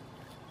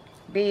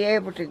be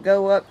able to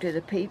go up to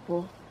the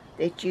people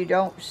that you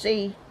don't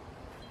see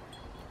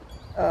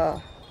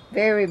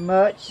very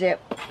much,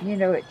 except, you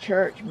know, at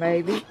church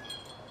maybe,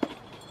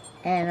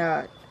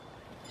 and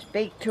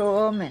speak to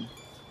them and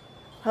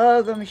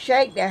hug them,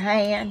 shake their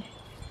hand.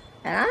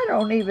 And I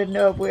don't even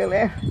know if we'll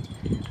ever,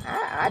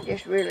 I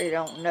just really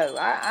don't know.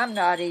 I'm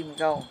not even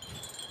going.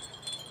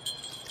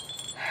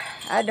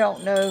 I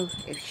don't know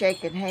if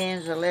shaking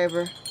hands will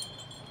ever,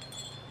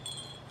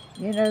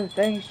 you know,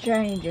 things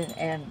change,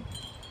 and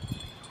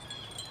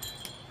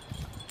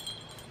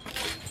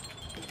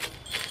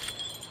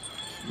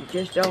you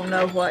just don't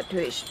know what to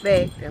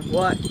expect and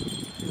what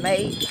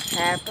may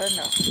happen.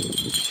 Or,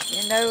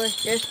 you know,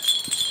 it's just,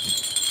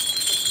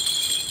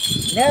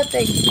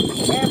 nothing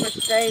ever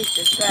stays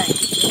the same.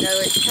 You know,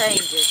 it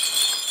changes.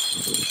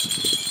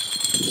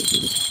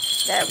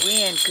 That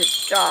wind could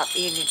stop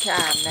any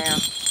time now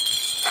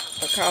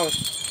because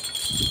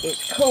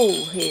it's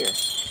cool here.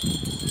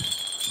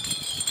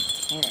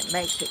 And it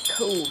makes it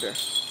colder.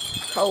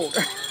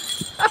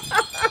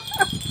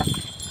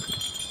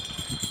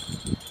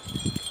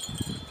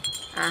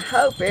 I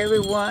hope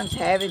everyone's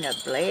having a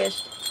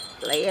blessed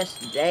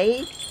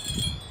day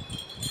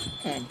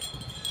and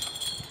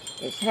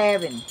is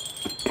having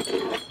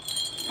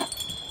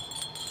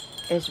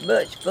as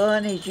much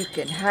fun as you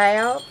can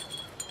have.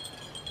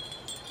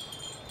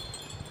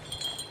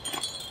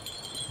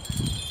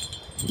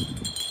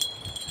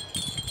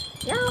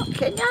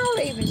 Can y'all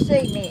even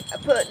see me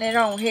putting it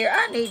on here?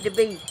 I need to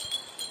be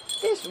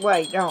this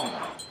way, don't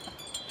I?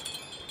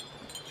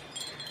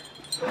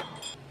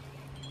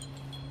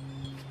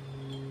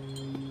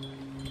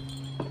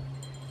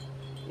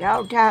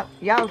 Y'all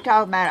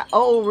talking about an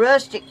old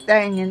rustic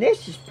thing, and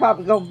this is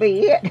probably gonna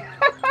be it.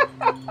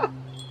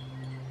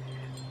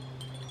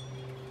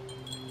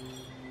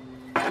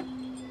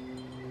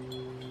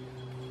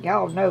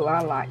 Y'all know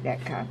I like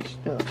that kind of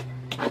stuff.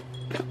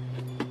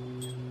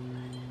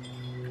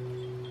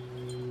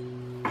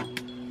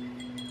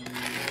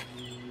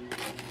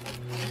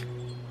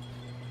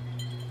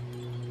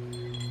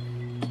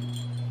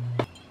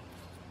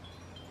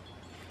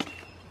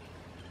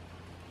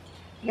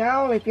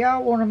 Y'all, if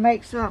y'all want to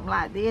make something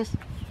like this,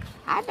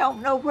 I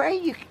don't know where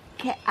you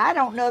can. I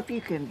don't know if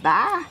you can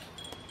buy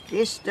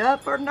this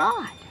stuff or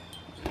not.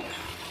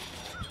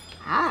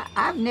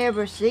 I've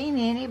never seen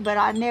any, but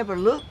I never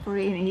looked for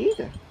any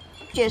either.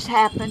 Just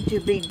happened to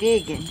be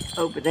digging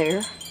over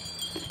there,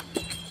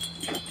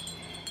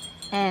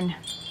 and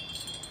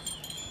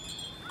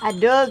I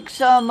dug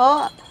some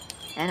up,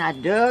 and I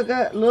dug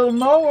a little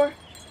more,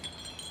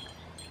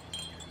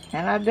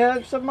 and I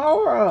dug some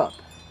more up.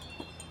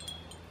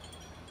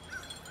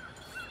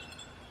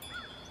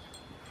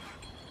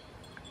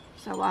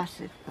 So I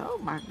said, oh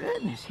my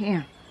goodness,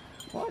 here,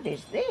 what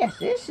is this?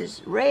 This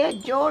is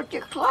red Georgia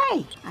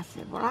clay. I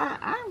said, well,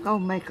 I'm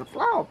going to make a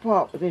flower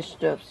pot with this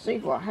stuff, see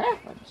what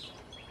happens.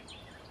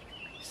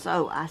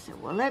 So I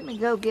said, well, let me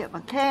go get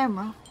my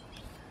camera,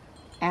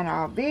 and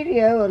I'll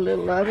video a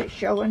little of it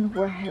showing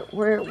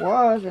where it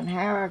was and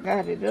how I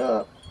got it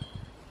up.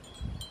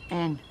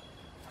 And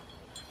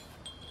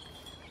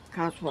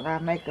because when I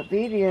make a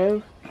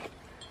video,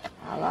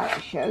 I like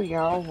to show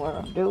y'all what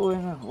I'm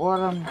doing and what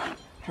I'm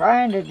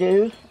trying to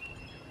do.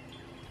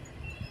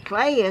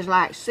 Clay is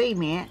like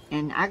cement,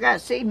 and I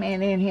got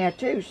cement in here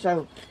too,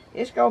 so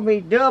it's gonna be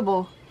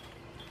double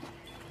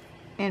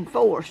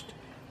enforced.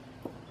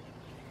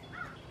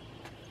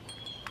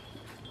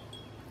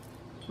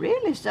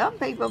 Really, some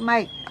people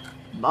make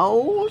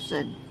bowls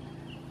and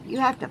you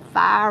have to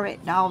fire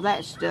it and all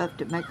that stuff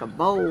to make a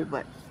bowl,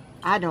 but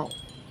I don't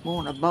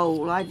want a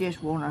bowl. I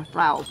just want a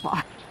flower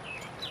pot.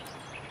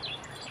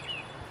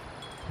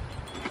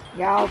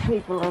 Y'all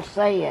people are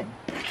saying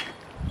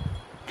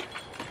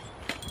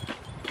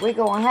we're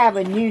going to have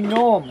a new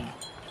normal.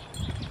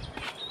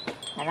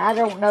 And I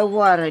don't know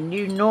what a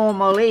new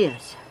normal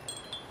is.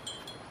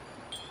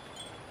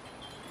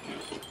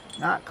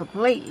 Not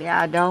completely,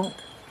 I don't.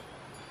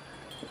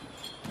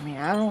 I mean,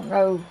 I don't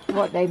know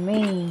what they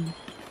mean.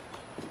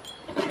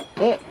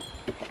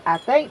 I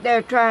think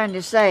they're trying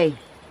to say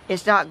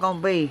it's not going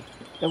to be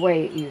the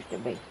way it used to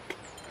be.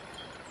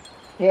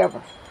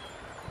 Ever.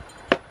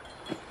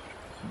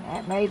 And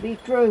that may be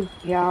true,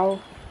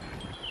 y'all.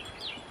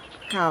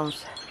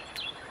 Because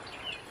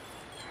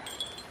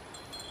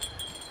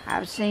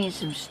I've seen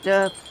some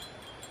stuff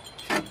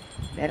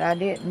that I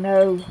didn't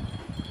know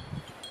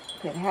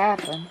could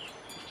happen.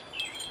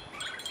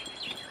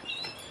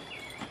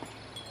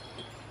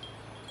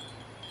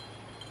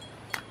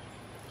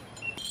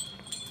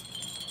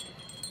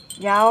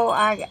 Y'all,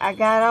 I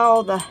got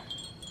all the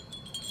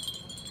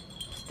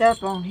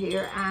stuff on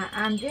here.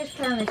 I'm just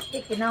kind of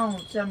sticking on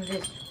some of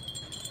this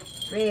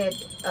red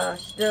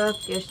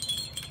stuff.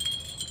 Just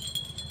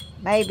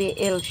maybe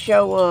it'll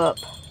show up.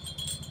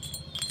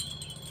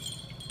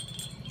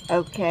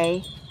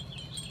 Okay.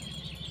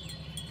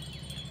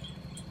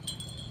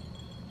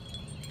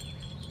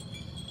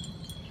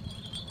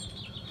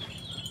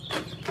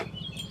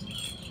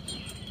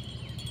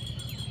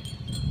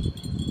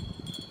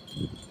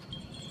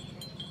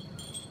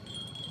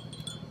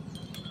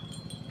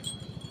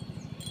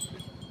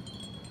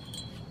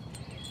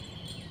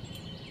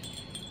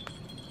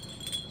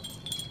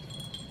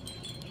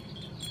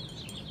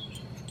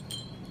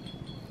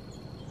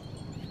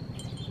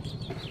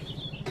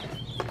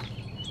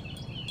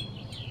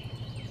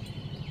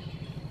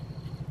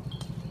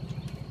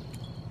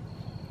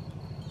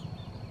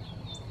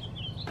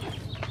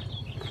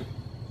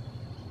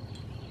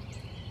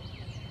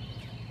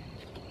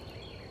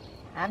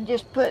 I'm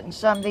just putting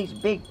some of these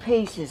big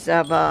pieces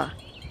of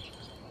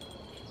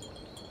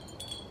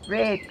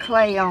red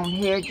clay on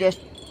here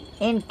just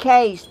in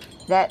case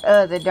that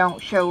other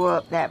don't show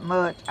up that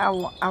much. I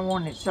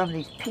wanted some of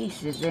these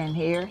pieces in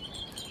here.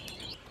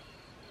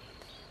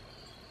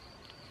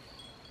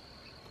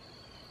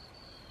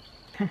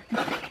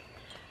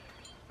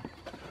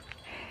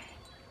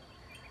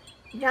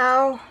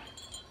 No,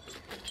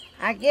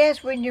 I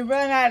guess when you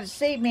run out of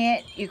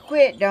cement, you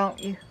quit,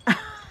 don't you?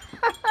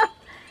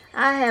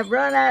 I have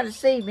run out of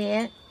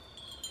cement,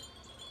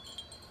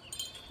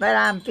 but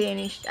I'm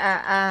finished.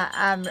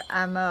 I'm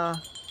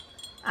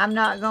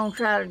not gonna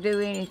try to do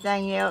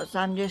anything else.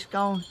 I'm just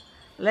gonna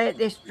let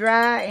this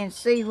dry and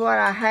see what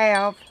I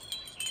have.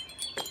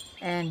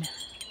 And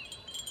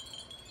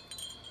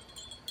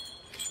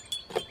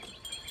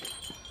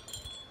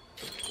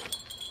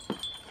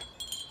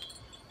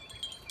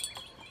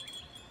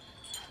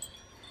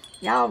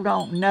y'all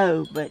don't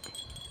know, but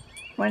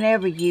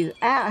whenever you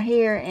out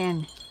here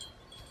and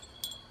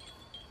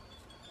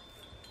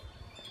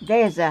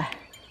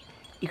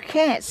you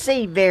can't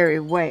see very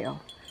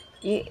well.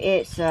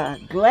 It's a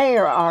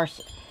glare or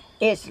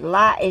it's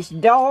light, it's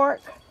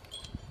dark,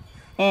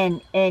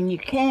 and you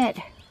can't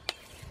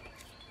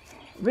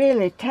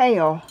really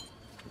tell.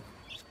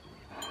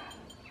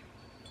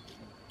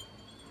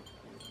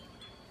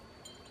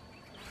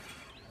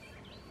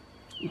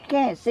 You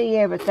can't see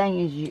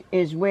everything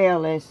as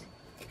well as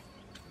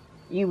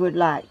you would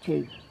like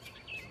to,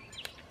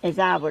 as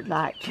I would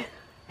like to.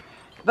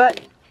 But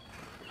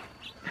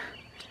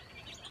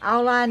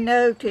all I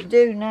know to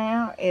do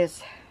now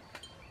is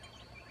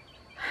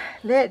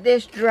let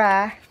this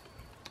dry.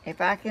 If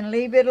I can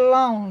leave it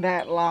alone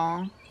that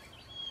long,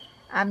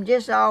 I'm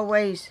just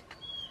always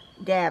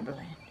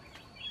dabbling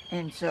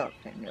in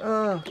something.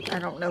 Oh, I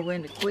don't know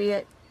when to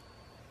quit.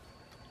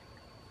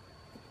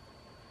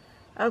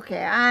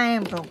 Okay, I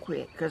am going to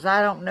quit because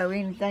I don't know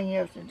anything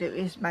else to do.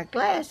 It's my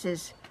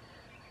glasses.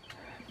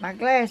 My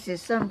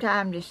glasses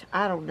sometimes just,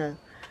 I don't know.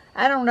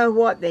 I don't know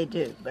what they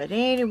do. But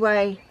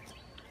anyway,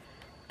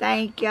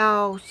 thank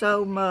y'all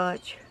so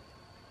much.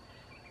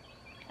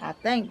 I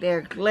think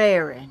they're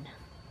glaring.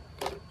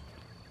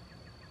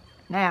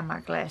 Now my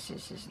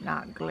glasses is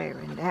not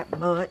glaring that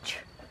much.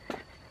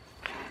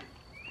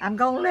 I'm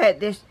gonna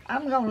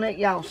let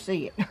y'all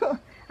see it.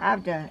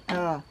 I've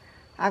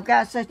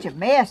got such a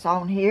mess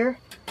on here.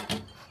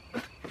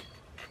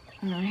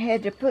 And I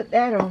had to put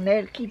that on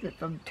there to keep it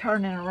from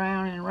turning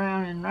around and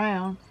round and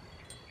round.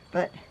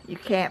 But you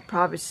can't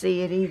probably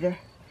see it either.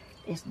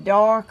 It's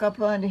dark up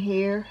under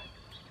here.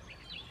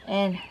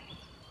 And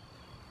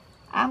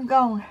I'm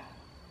going to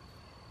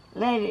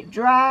let it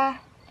dry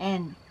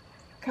and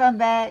come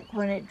back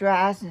when it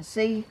dries and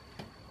see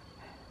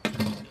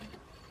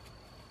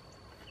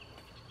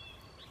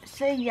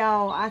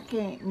y'all. I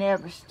can't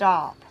never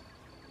stop.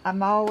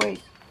 I'm always,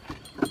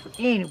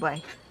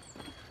 anyway,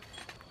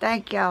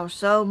 thank y'all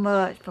so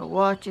much for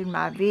watching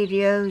my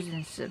videos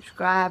and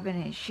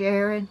subscribing and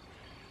sharing.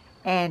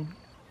 and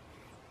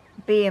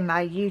being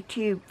my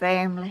YouTube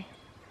family,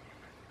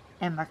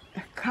 and my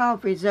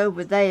coffee's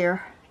over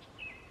there,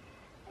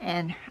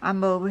 and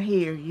I'm over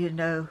here. You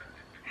know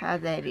how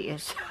that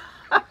is.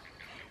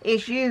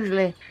 It's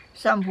usually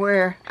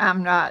somewhere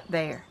I'm not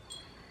there,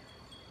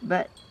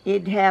 but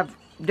it'd have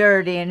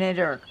dirt in it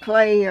or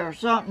clay or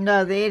something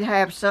other. It'd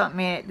have something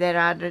in it that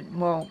I didn't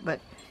want, but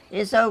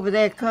it's over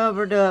there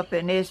covered up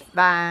and it's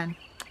fine,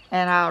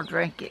 and I'll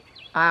drink it.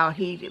 I'll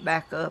heat it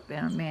back up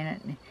in a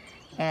minute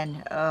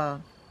and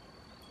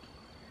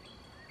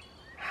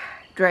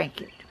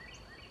drink it.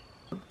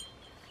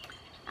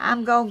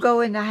 I'm gonna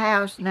go in the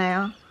house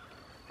now.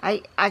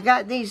 I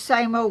got these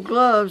same old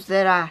gloves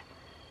that I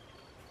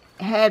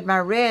had my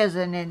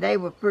resin, and they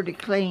were pretty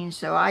clean,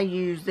 so I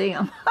used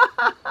them.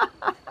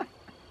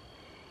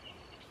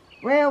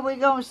 Well, we're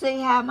gonna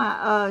see how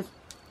my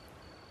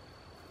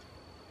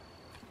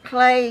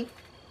clay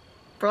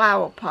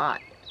flower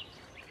pot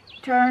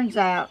turns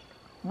out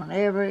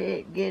whenever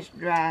it gets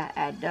dry.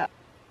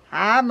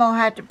 I'm gonna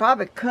have to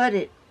probably cut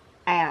it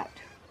out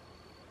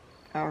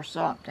or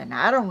something.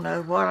 I don't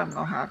know what I'm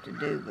gonna have to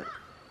do, but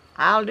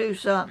I'll do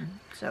something.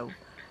 So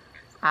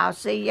I'll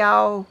see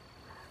y'all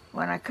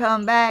when I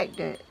come back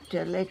to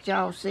let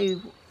y'all see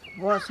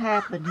what's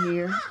happened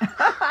here.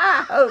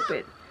 I hope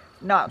it's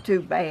not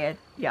too bad,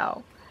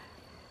 y'all.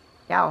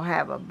 Y'all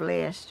have a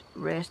blessed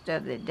rest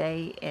of the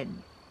day,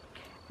 and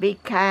be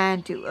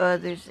kind to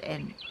others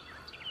and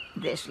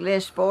that's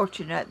less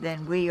fortunate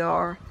than we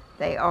are.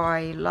 There are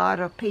a lot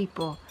of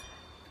people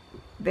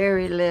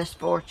very less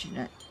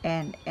fortunate,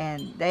 and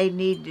they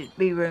need to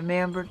be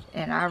remembered,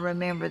 and I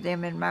remember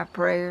them in my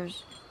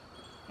prayers.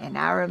 And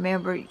I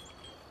remember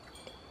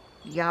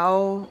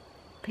y'all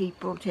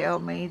people tell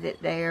me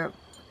that their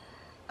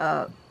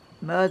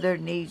mother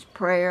needs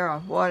prayer or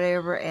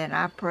whatever, and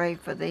I pray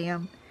for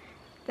them.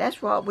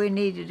 That's what we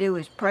need to do,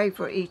 is pray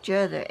for each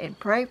other and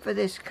pray for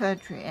this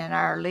country and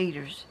our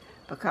leaders,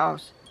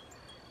 because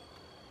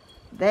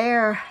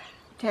they're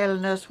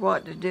telling us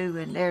what to do,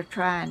 and they're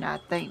trying, I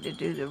think, to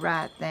do the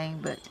right thing,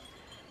 but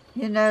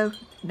you know,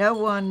 no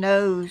one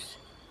knows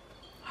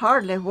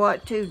hardly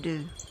what to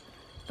do,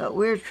 but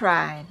we're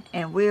trying,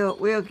 and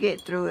we'll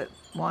get through it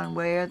one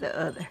way or the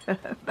other.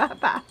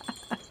 Bye-bye.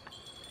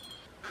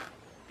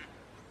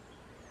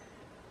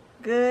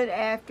 Good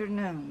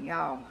afternoon,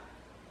 y'all.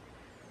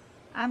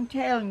 I'm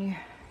telling you,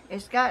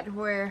 it's got to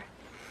where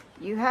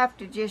you have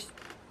to just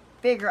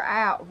figure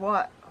out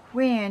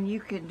when you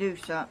can do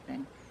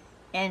something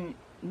and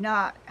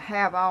not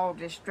have all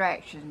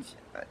distractions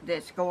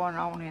that's going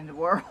on in the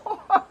world.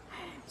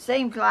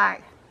 Seems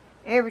like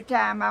every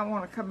time I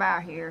want to come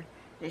out here,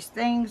 there's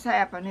things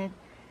happening.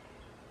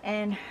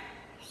 And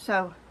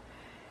so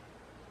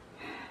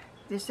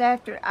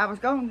I was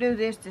going to do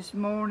this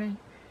morning,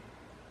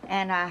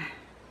 and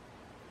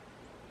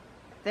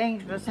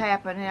things was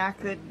happening. I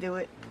couldn't do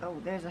it.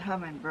 Oh, there's a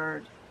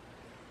hummingbird.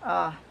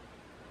 I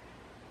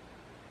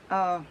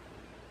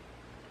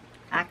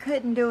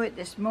couldn't do it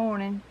this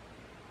morning,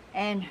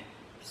 and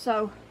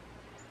so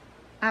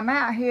I'm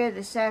out here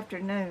this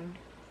afternoon.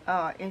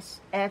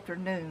 It's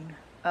afternoon,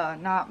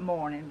 not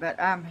morning, but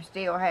I'm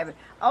still having.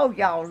 Oh,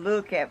 y'all,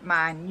 look at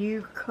my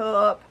new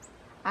cup.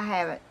 I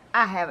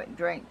haven't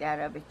drank out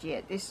of it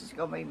yet. This is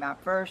gonna be my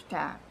first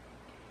time.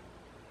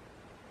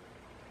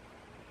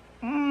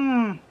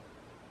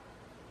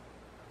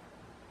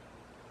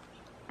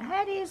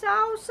 That is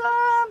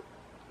awesome.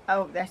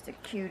 Oh, that's the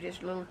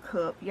cutest little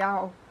cup.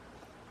 Y'all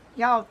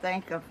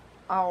think of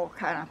all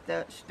kind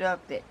of stuff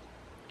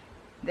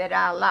that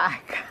I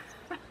like,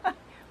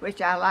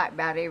 which I like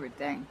about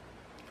everything.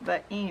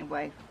 But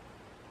anyway,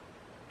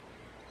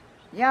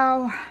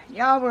 y'all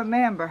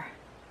remember,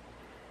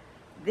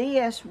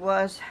 this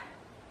was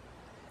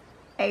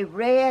a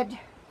red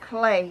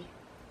clay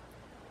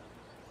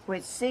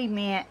with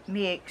cement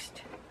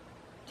mixed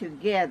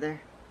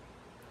together,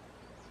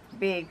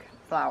 big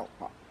flower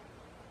pot.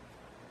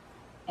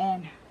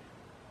 And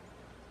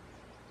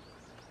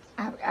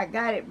I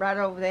got it right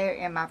over there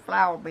in my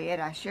flower bed.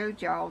 I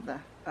showed y'all the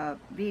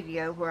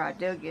video where I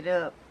dug it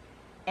up,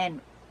 and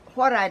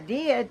what I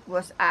did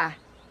was I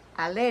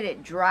let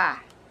it dry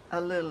a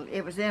little.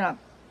 It was in a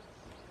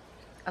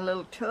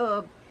little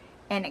tub,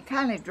 and it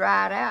kind of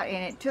dried out,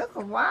 and it took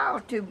a while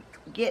to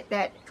get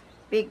that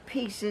big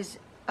pieces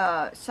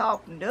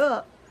softened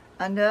up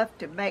enough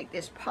to make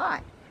this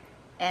pot.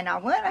 And I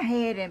went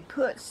ahead and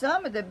put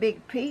some of the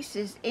big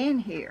pieces in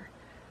here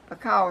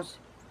because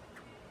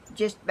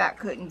just about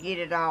couldn't get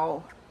it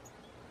all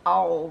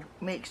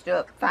mixed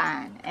up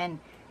fine. And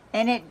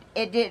it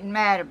didn't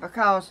matter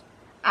because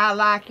I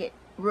like it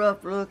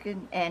rough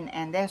looking,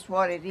 and that's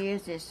what it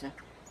is.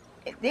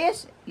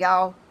 This,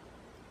 y'all,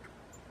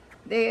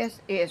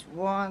 this is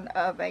one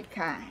of a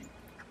kind.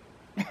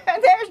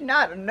 There's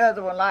not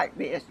another one like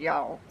this,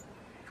 y'all.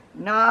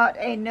 Not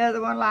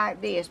another one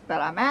like this.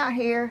 But I'm out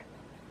here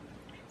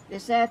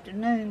this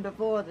afternoon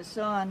before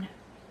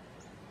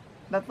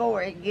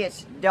it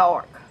gets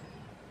dark,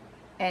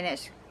 and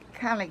it's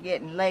kind of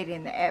getting late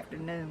in the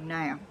afternoon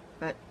now,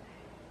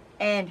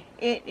 and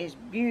it is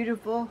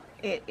beautiful.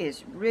 It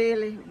is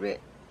really,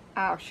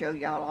 I'll show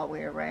y'all all the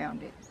way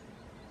around it.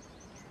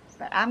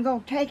 But I'm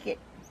going to take it.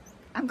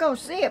 I'm going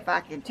to see if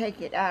I can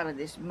take it out of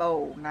this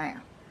mold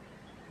now.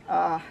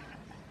 I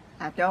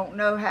don't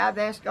know how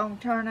that's going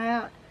to turn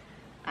out.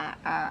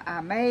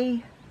 I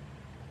may.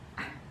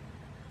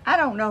 I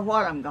don't know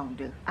what I'm going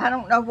to do. I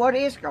don't know what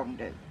it's going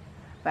to do.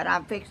 But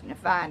I'm fixing to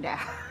find out.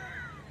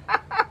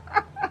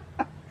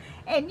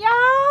 And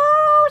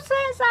y'all,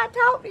 since I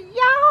talked to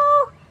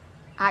y'all,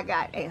 I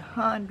got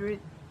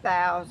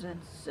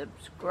 100,000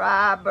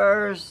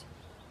 subscribers.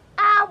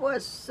 I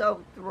was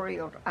so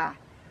thrilled.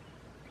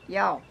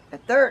 Y'all, the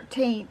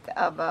 13th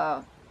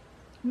of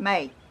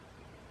May.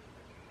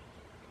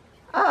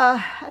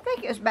 I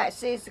think it was about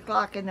 6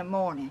 o'clock in the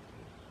morning.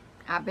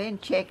 I've been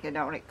checking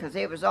on it because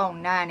it was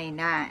on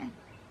 99.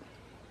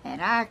 And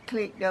I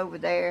clicked over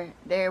there.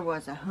 There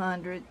was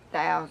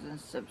 100,000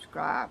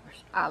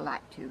 subscribers. I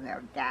like to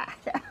have died.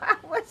 I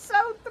was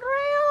so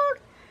thrilled.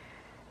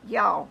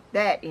 Y'all,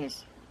 that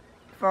is,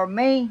 for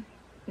me,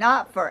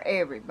 not for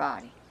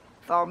everybody.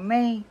 For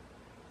me,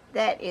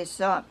 that is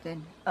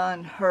something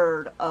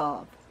unheard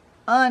of.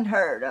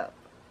 Unheard of.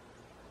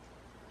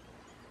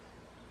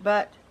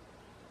 But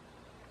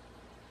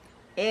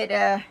it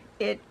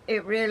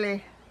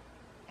really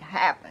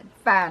happened,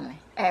 finally,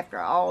 after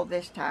all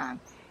this time.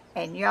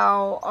 And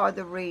y'all are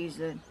the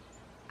reason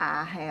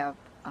I have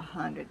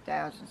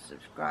 100,000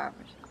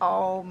 subscribers.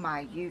 All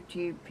my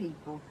YouTube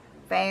people,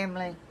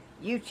 family,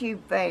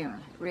 YouTube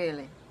family,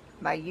 really,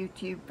 my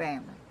YouTube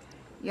family.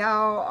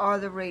 Y'all are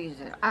the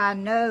reason. I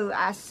know,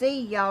 I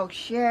see y'all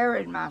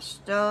sharing my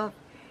stuff,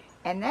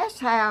 and that's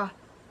how,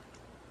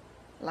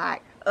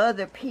 like,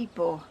 other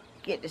people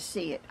get to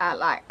see it.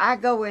 I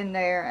go in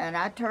there and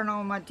I turn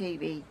on my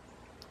TV,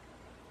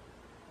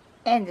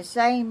 and the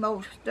same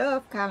old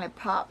stuff kind of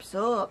pops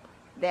up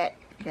that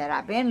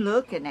I've been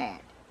looking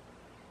at.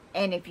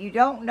 And if you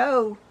don't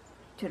know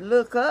to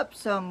look up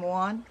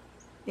someone,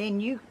 then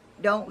you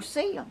don't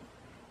see them.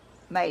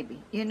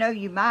 Maybe. You know,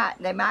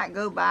 they might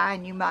go by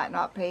and you might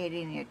not pay it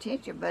any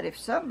attention. But if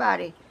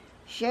somebody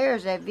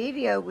shares that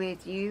video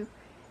with you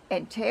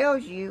and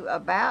tells you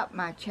about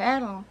my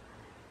channel,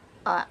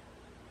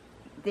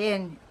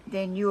 then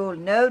you'll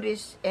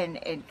notice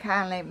and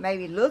kind of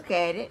maybe look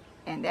at it.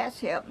 And that's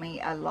helped me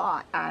a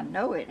lot. I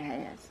know it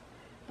has.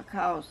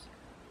 Because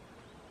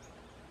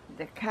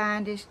the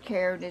kindest,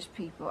 caringest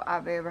people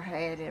I've ever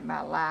had in my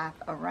life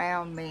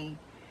around me,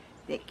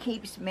 that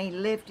keeps me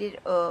lifted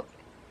up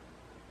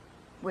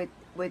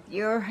with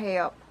your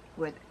help,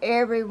 with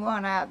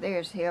everyone out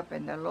there's help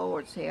and the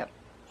Lord's help.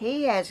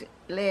 He has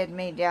led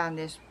me down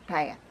this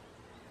path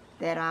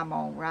that I'm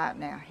on right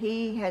now.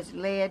 He has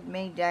led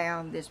me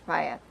down this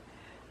path.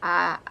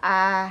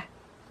 I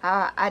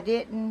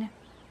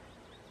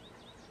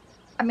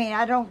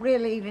don't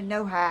really even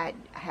know how it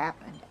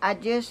happened.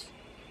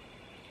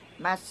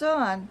 My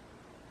son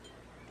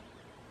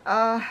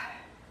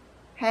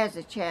has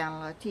a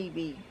channel, a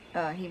TV.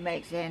 He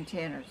makes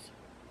antennas.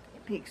 He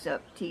picks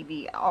up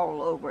TV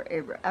all over.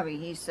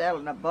 He's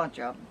selling a bunch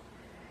of them.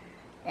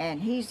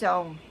 And he's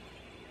on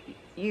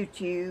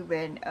YouTube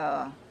and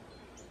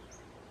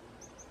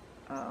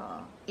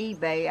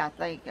eBay, I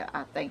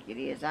think it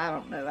is. I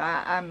don't know.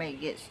 I may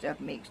get stuff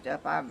mixed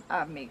up.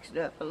 I've mixed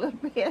up a little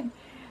bit.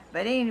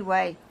 But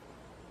anyway,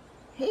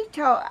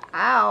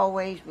 I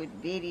always would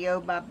video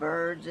my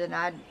birds, and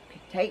I'd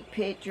take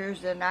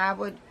pictures, and I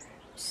would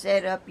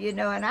set up, you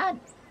know,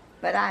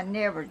 but I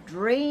never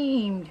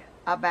dreamed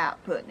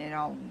about putting it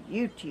on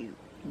YouTube.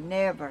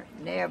 Never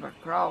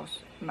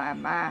crossed my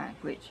mind,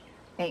 which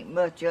ain't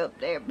much up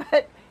there,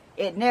 but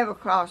it never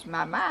crossed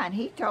my mind.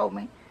 He told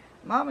me,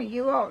 Mama,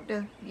 you ought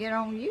to get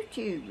on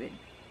YouTube. And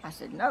I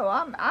said, no,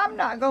 I'm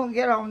not going to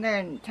get on there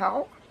and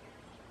talk.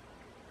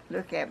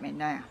 Look at me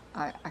now.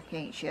 I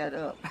can't shut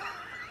up.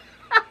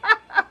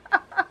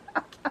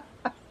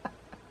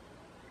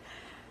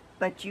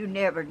 But you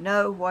never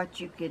know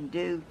what you can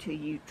do till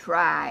you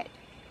try it.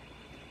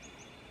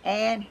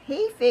 And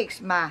he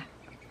fixed my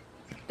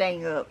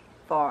thing up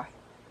for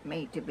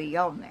me to be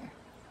on there.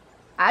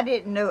 I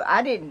didn't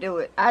do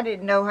it. I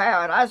didn't know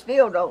how, and I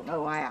still don't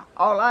know how.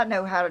 All I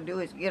know how to do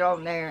is get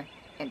on there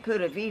and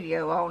put a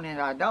video on,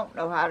 and I don't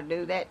know how to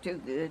do that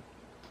too good.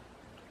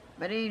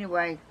 But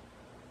anyway,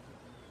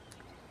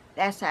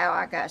 that's how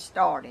I got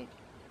started.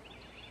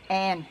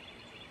 And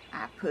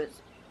I put,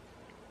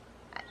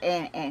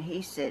 and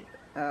he said,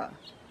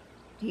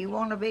 do you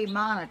want to be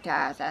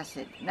monetized? I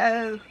said,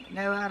 no,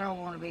 I don't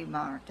want to be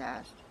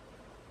monetized.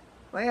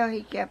 Well,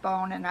 he kept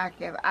on, and I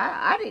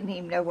didn't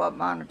even know what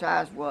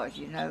monetized was,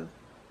 you know.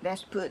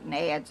 That's putting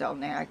ads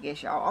on there. I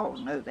guess y'all all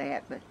know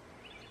that. But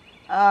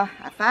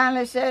I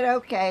finally said,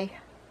 okay,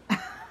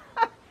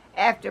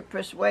 after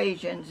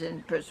persuasions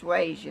and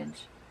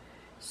persuasions.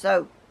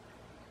 So,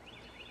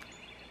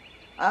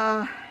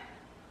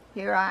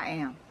 here I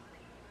am,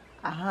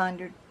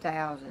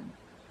 100,000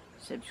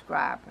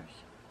 subscribers.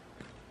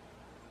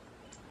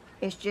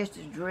 It's just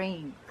a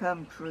dream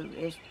come true.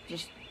 It's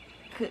just,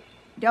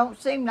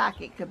 don't seem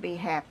like it could be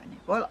happening.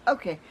 Well,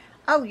 okay.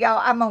 Oh, y'all,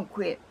 I'm gonna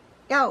quit.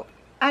 Y'all,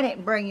 I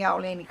didn't bring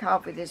y'all any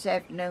coffee this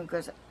afternoon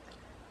because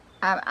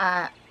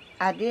I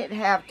didn't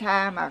have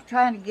time. I was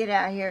trying to get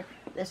out here.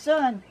 The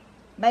sun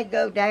may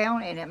go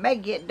down and it may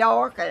get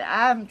dark, and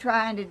I'm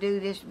trying to do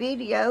this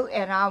video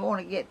and I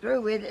want to get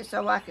through with it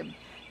so I can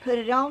put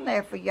it on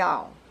there for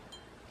y'all.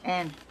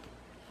 And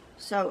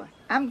so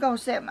I'm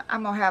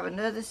gonna have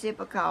another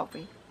sip of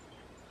coffee,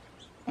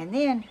 and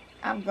then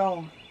I'm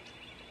gonna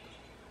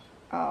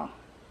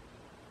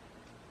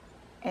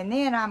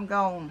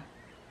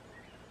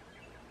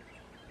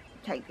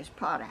take this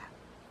pot out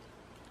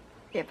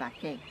if I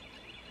can.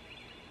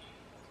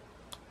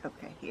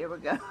 Okay, here we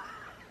go.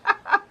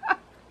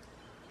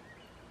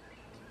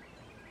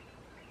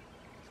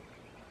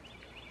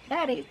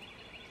 That is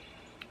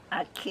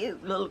a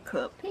cute little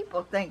cup.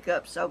 People think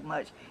up so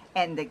much,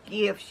 and the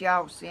gifts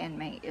y'all send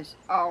me is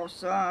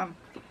awesome.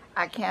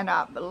 I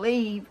cannot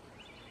believe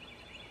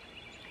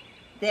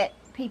that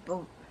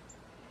people,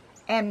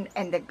 and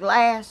the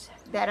glass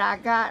that I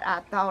got, I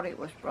thought it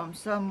was from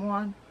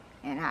someone,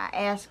 and I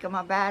asked them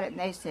about it, and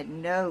they said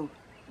no,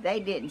 they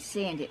didn't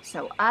send it.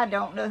 So I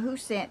don't know who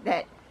sent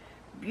that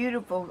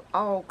beautiful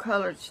all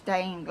colored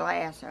stained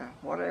glass or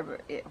whatever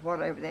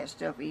that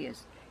stuff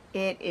is.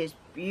 It is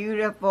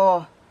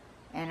beautiful,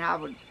 and I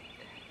would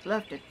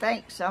love to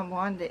thank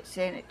someone that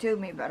sent it to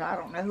me, but I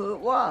don't know who it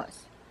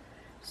was.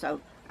 So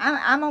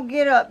I'm gonna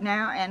get up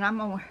now and I'm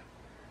gonna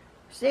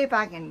see if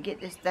I can get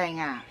this thing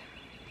out.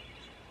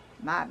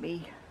 Might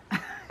be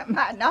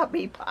might not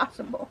be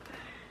possible,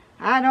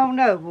 I don't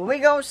know, but we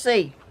gonna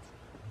see.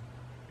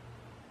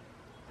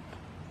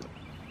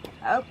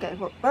 Okay,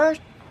 well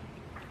first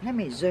let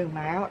me zoom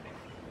out.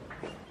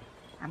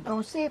 I'm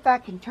gonna see if I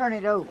can turn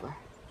it over.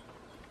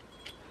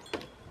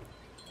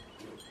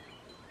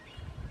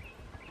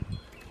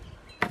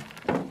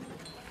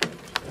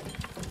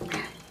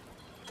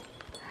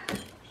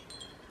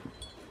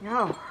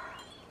 No.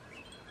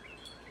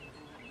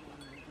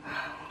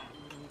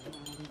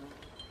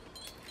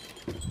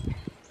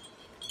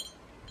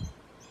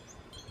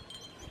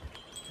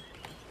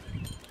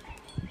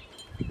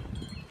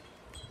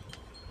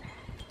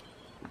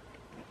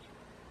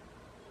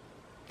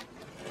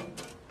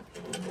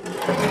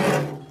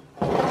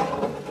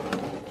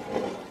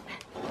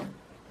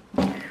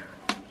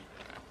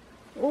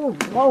 Oh,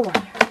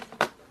 Lord.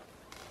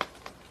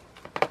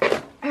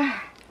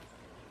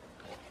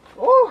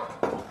 Oh,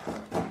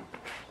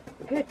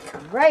 good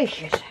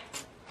gracious.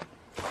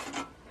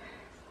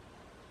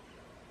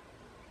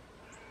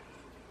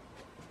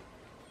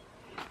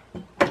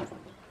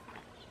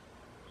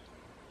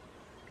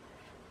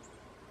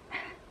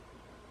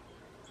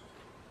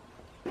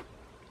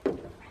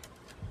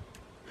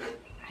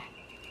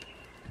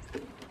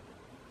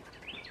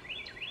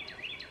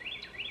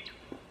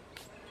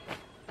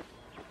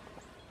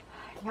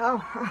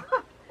 No,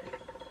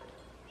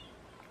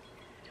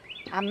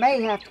 I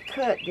may have to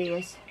cut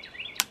this.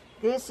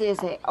 This is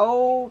an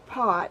old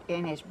pot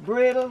and as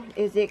brittle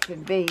as it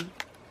can be.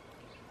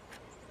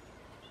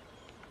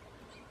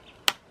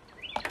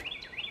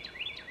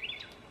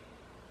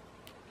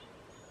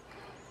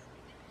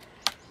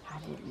 I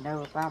didn't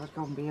know if I was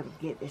going to be able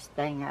to get this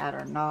thing out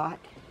or not.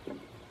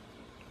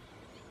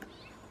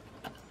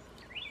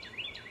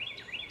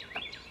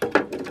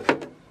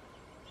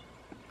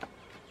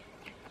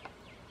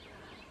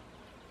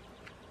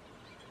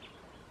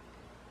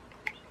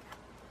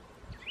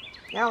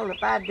 Y'all,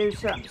 if I do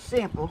something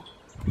simple,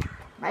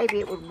 maybe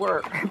it would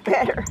work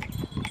better.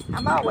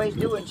 I'm always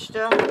doing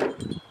stuff.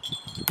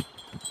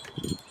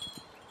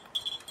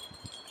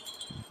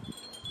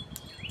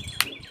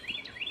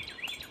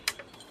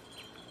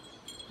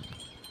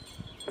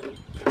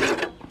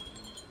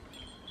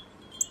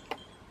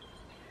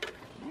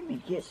 Let me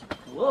get some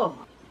gloves.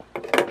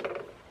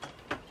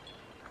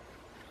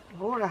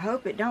 Lord, I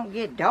hope it don't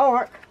get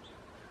dark.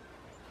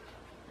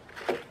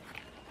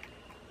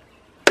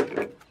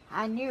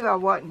 I knew I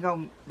wasn't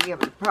going to be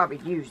able to probably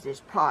use this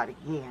pot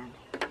again.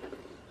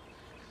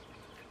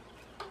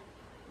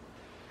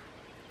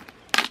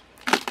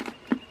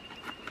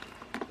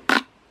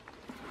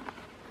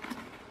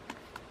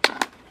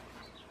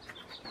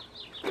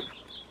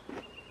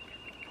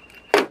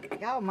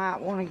 Y'all might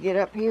want to get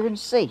up here and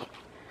see.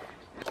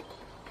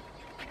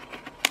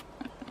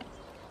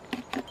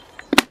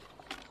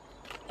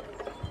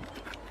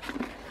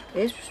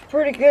 This was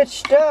pretty good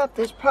stuff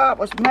this pot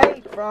was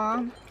made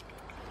from.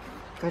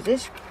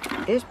 Because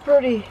it's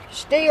pretty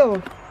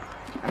still.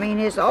 I mean,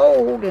 it's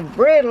old and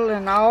brittle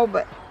and all,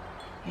 but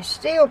it's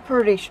still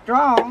pretty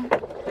strong.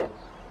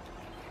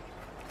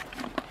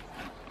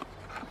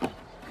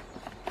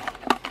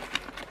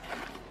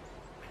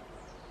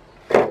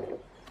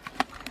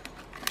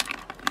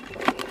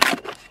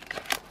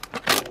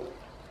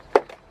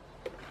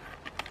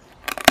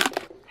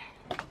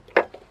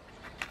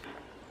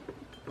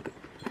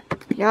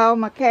 Y'all,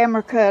 my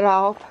camera cut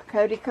off.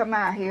 Cody come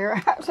out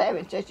here. I was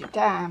having such a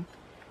time.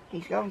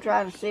 He's going to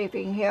try to see if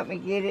he can help me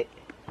get it.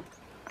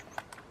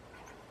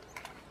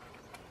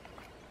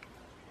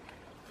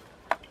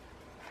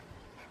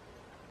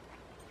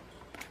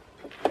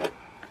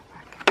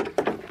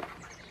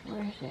 Where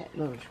Where's that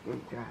little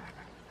screwdriver?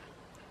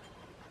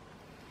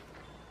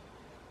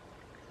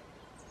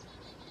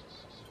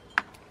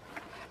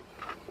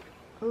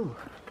 Ooh,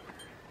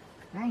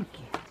 thank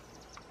you.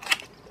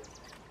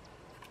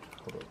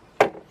 Hold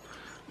up.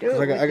 Do it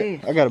with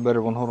this. I got a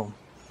better one. Hold on.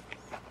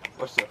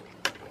 What's that?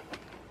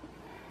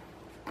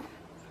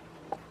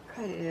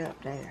 Cut it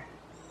up there,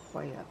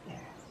 way up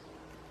there.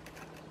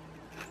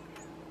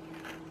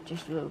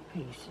 Just little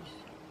pieces.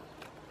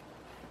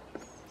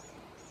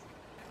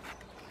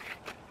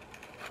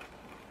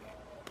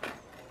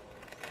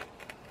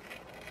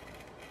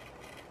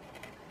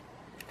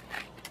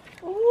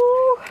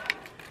 Ooh.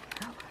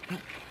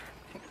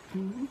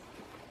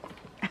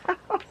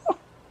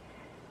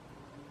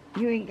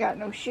 You ain't got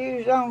no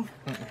shoes on?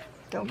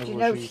 Don't Never you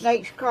wear know shoes.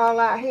 snakes crawl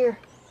out here?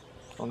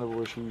 I'll never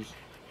wear shoes.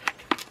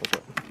 What's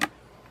up?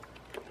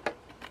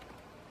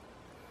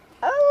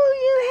 Oh,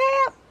 you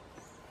have.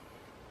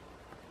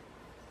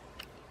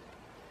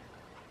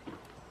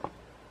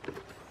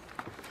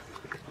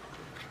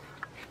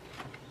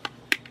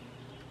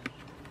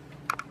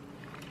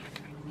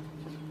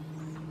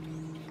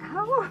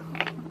 Oh.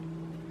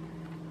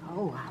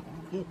 Oh, I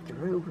won't get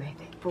through with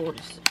it before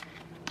the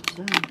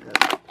sun goes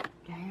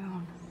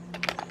down.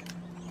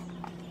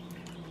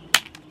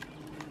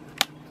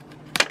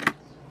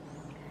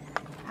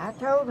 I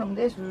told them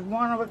this was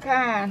one of a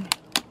kind.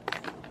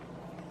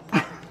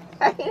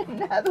 Ain't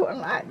another one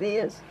like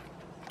this.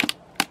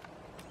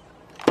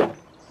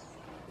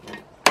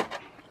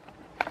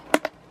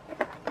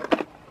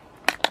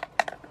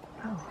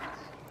 Oh.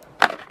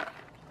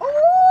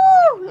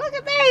 Oh, look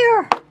at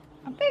there.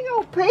 A big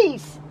old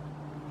piece.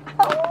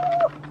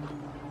 Oh.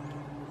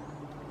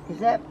 Is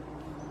that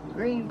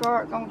green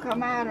bark gonna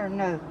come out or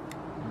no?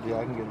 Yeah,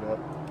 I can get it out.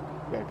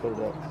 Gotta cut it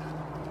out.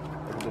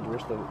 I can get the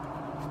rest of it.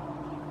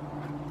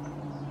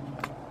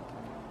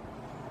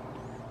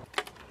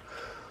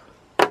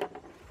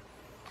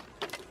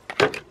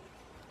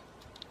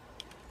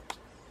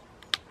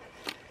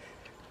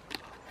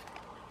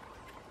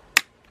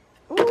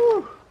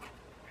 Ooh.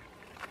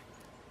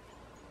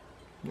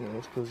 Yeah,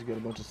 that's because you got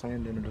a bunch of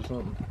sand in it or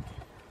something.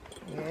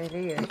 Yeah, it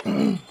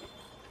is.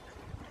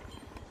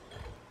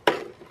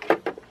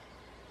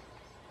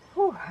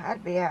 Whew,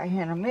 I'd be out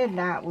here in the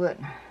midnight,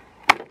 wouldn't I?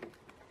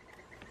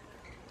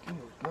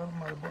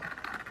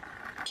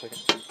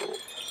 Second.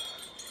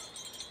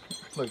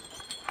 Look.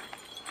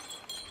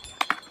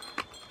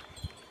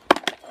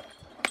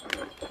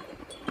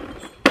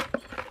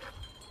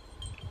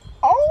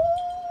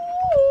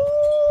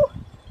 Oh!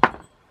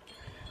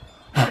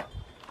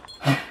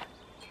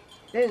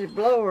 There's a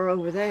blower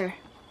over there.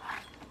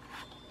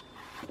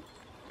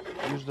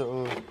 Use the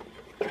right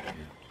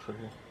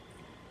here.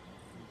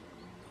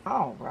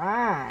 All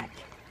right.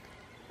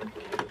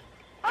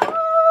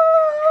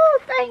 Oh,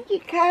 thank you,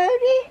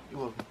 Cody. You're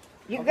welcome.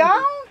 You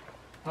gone?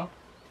 Huh?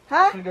 Huh?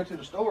 I'm gonna go to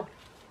the store.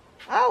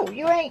 Oh,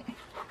 you ain't.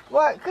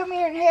 What? Come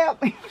here and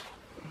help me.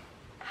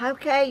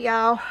 Okay,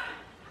 y'all.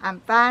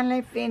 I'm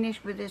finally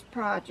finished with this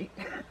project.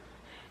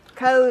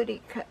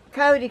 Cody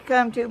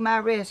come to my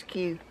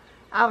rescue.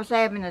 I was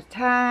having a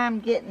time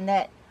getting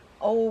that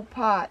old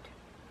pot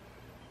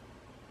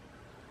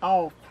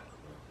off,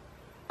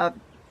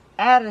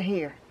 out of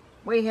here.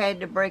 We had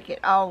to break it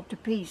all to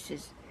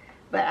pieces,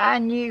 but I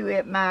knew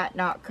it might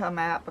not come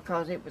out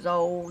because it was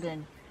old,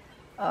 and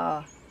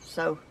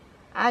so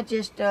I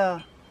just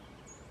I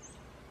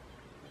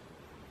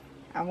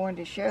wanted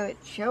to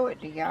show it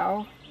to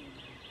y'all.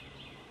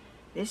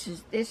 This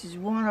is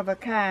one of a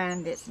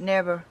kind that's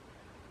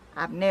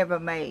I've never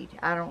made.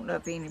 I don't know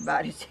if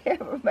anybody's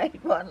ever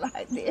made one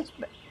like this,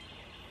 but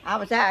I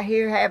was out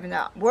here having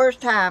the worst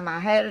time.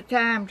 I had a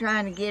time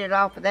trying to get it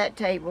off of that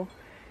table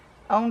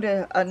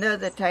onto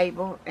another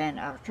table, and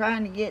I was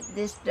trying to get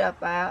this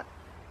stuff out,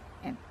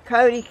 and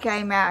Cody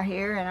came out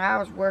here, and I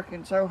was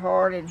working so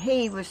hard, and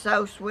he was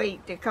so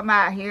sweet to come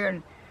out here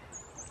and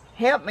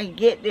help me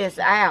get this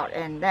out,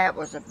 and that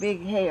was a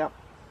big help.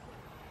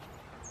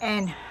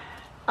 And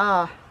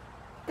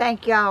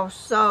thank y'all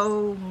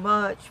so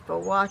much for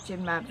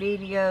watching my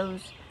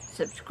videos,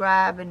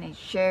 subscribing and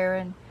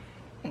sharing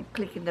and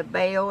clicking the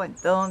bell and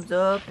thumbs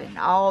up and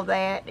all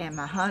that, and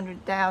my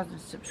 100,000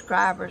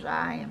 subscribers.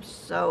 I am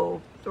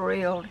so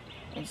thrilled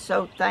and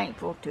so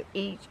thankful to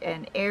each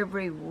and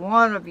every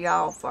one of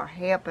y'all for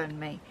helping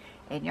me,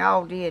 and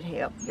y'all did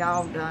help.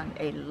 Y'all done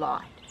a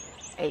lot.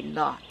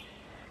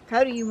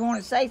 Cody, you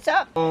want to say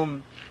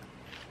something?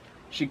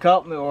 She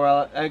caught me, or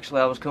I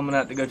was coming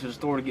out to go to the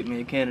store to get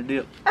me a can of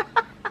dip.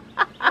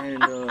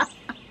 And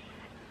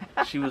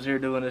she was here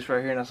doing this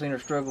right here, and I seen her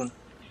struggling.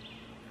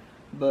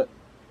 But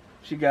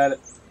she got it.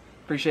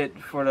 Appreciate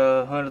it for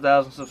the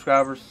 100,000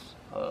 subscribers.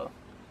 Couldn't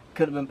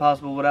have been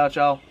possible without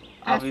y'all,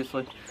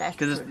 obviously.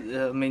 Because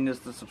it's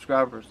the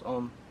subscribers.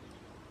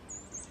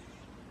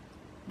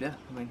 Yeah,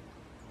 I mean,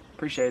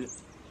 appreciate it.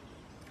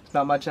 It's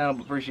not my channel,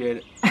 but appreciate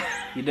it.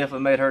 You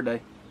definitely made her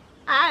day.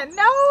 I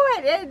know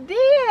it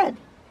did.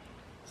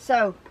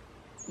 So,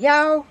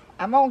 y'all,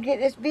 I'm going to get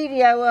this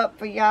video up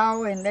for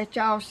y'all and let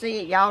y'all see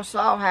it. Y'all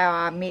saw how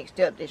I mixed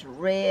up this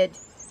red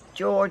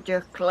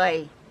Georgia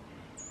clay.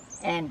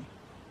 And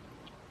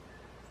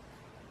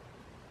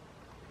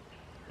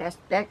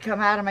that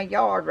come out of my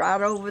yard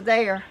right over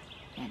there.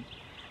 And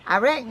I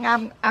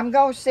reckon I'm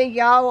gonna see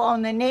y'all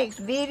on the next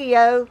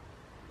video.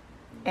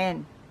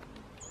 And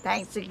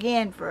thanks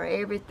again for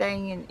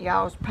everything and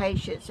y'all's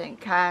patience and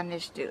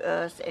kindness to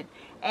us,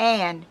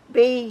 and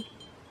be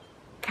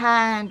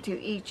kind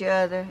to each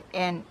other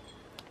and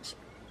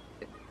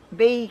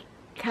be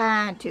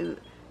kind to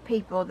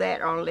people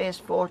that are less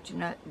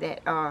fortunate,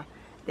 that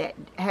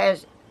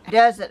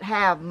doesn't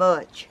have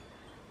much.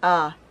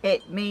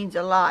 It means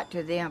a lot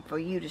to them for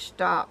you to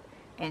stop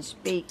and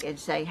speak and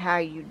say how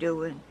you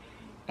doing,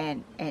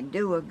 and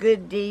do a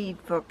good deed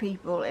for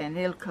people, and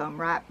it'll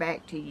come right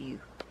back to you.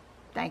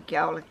 Thank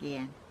y'all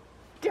again.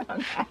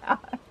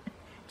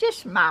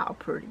 Just smile,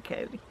 pretty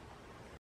Cody.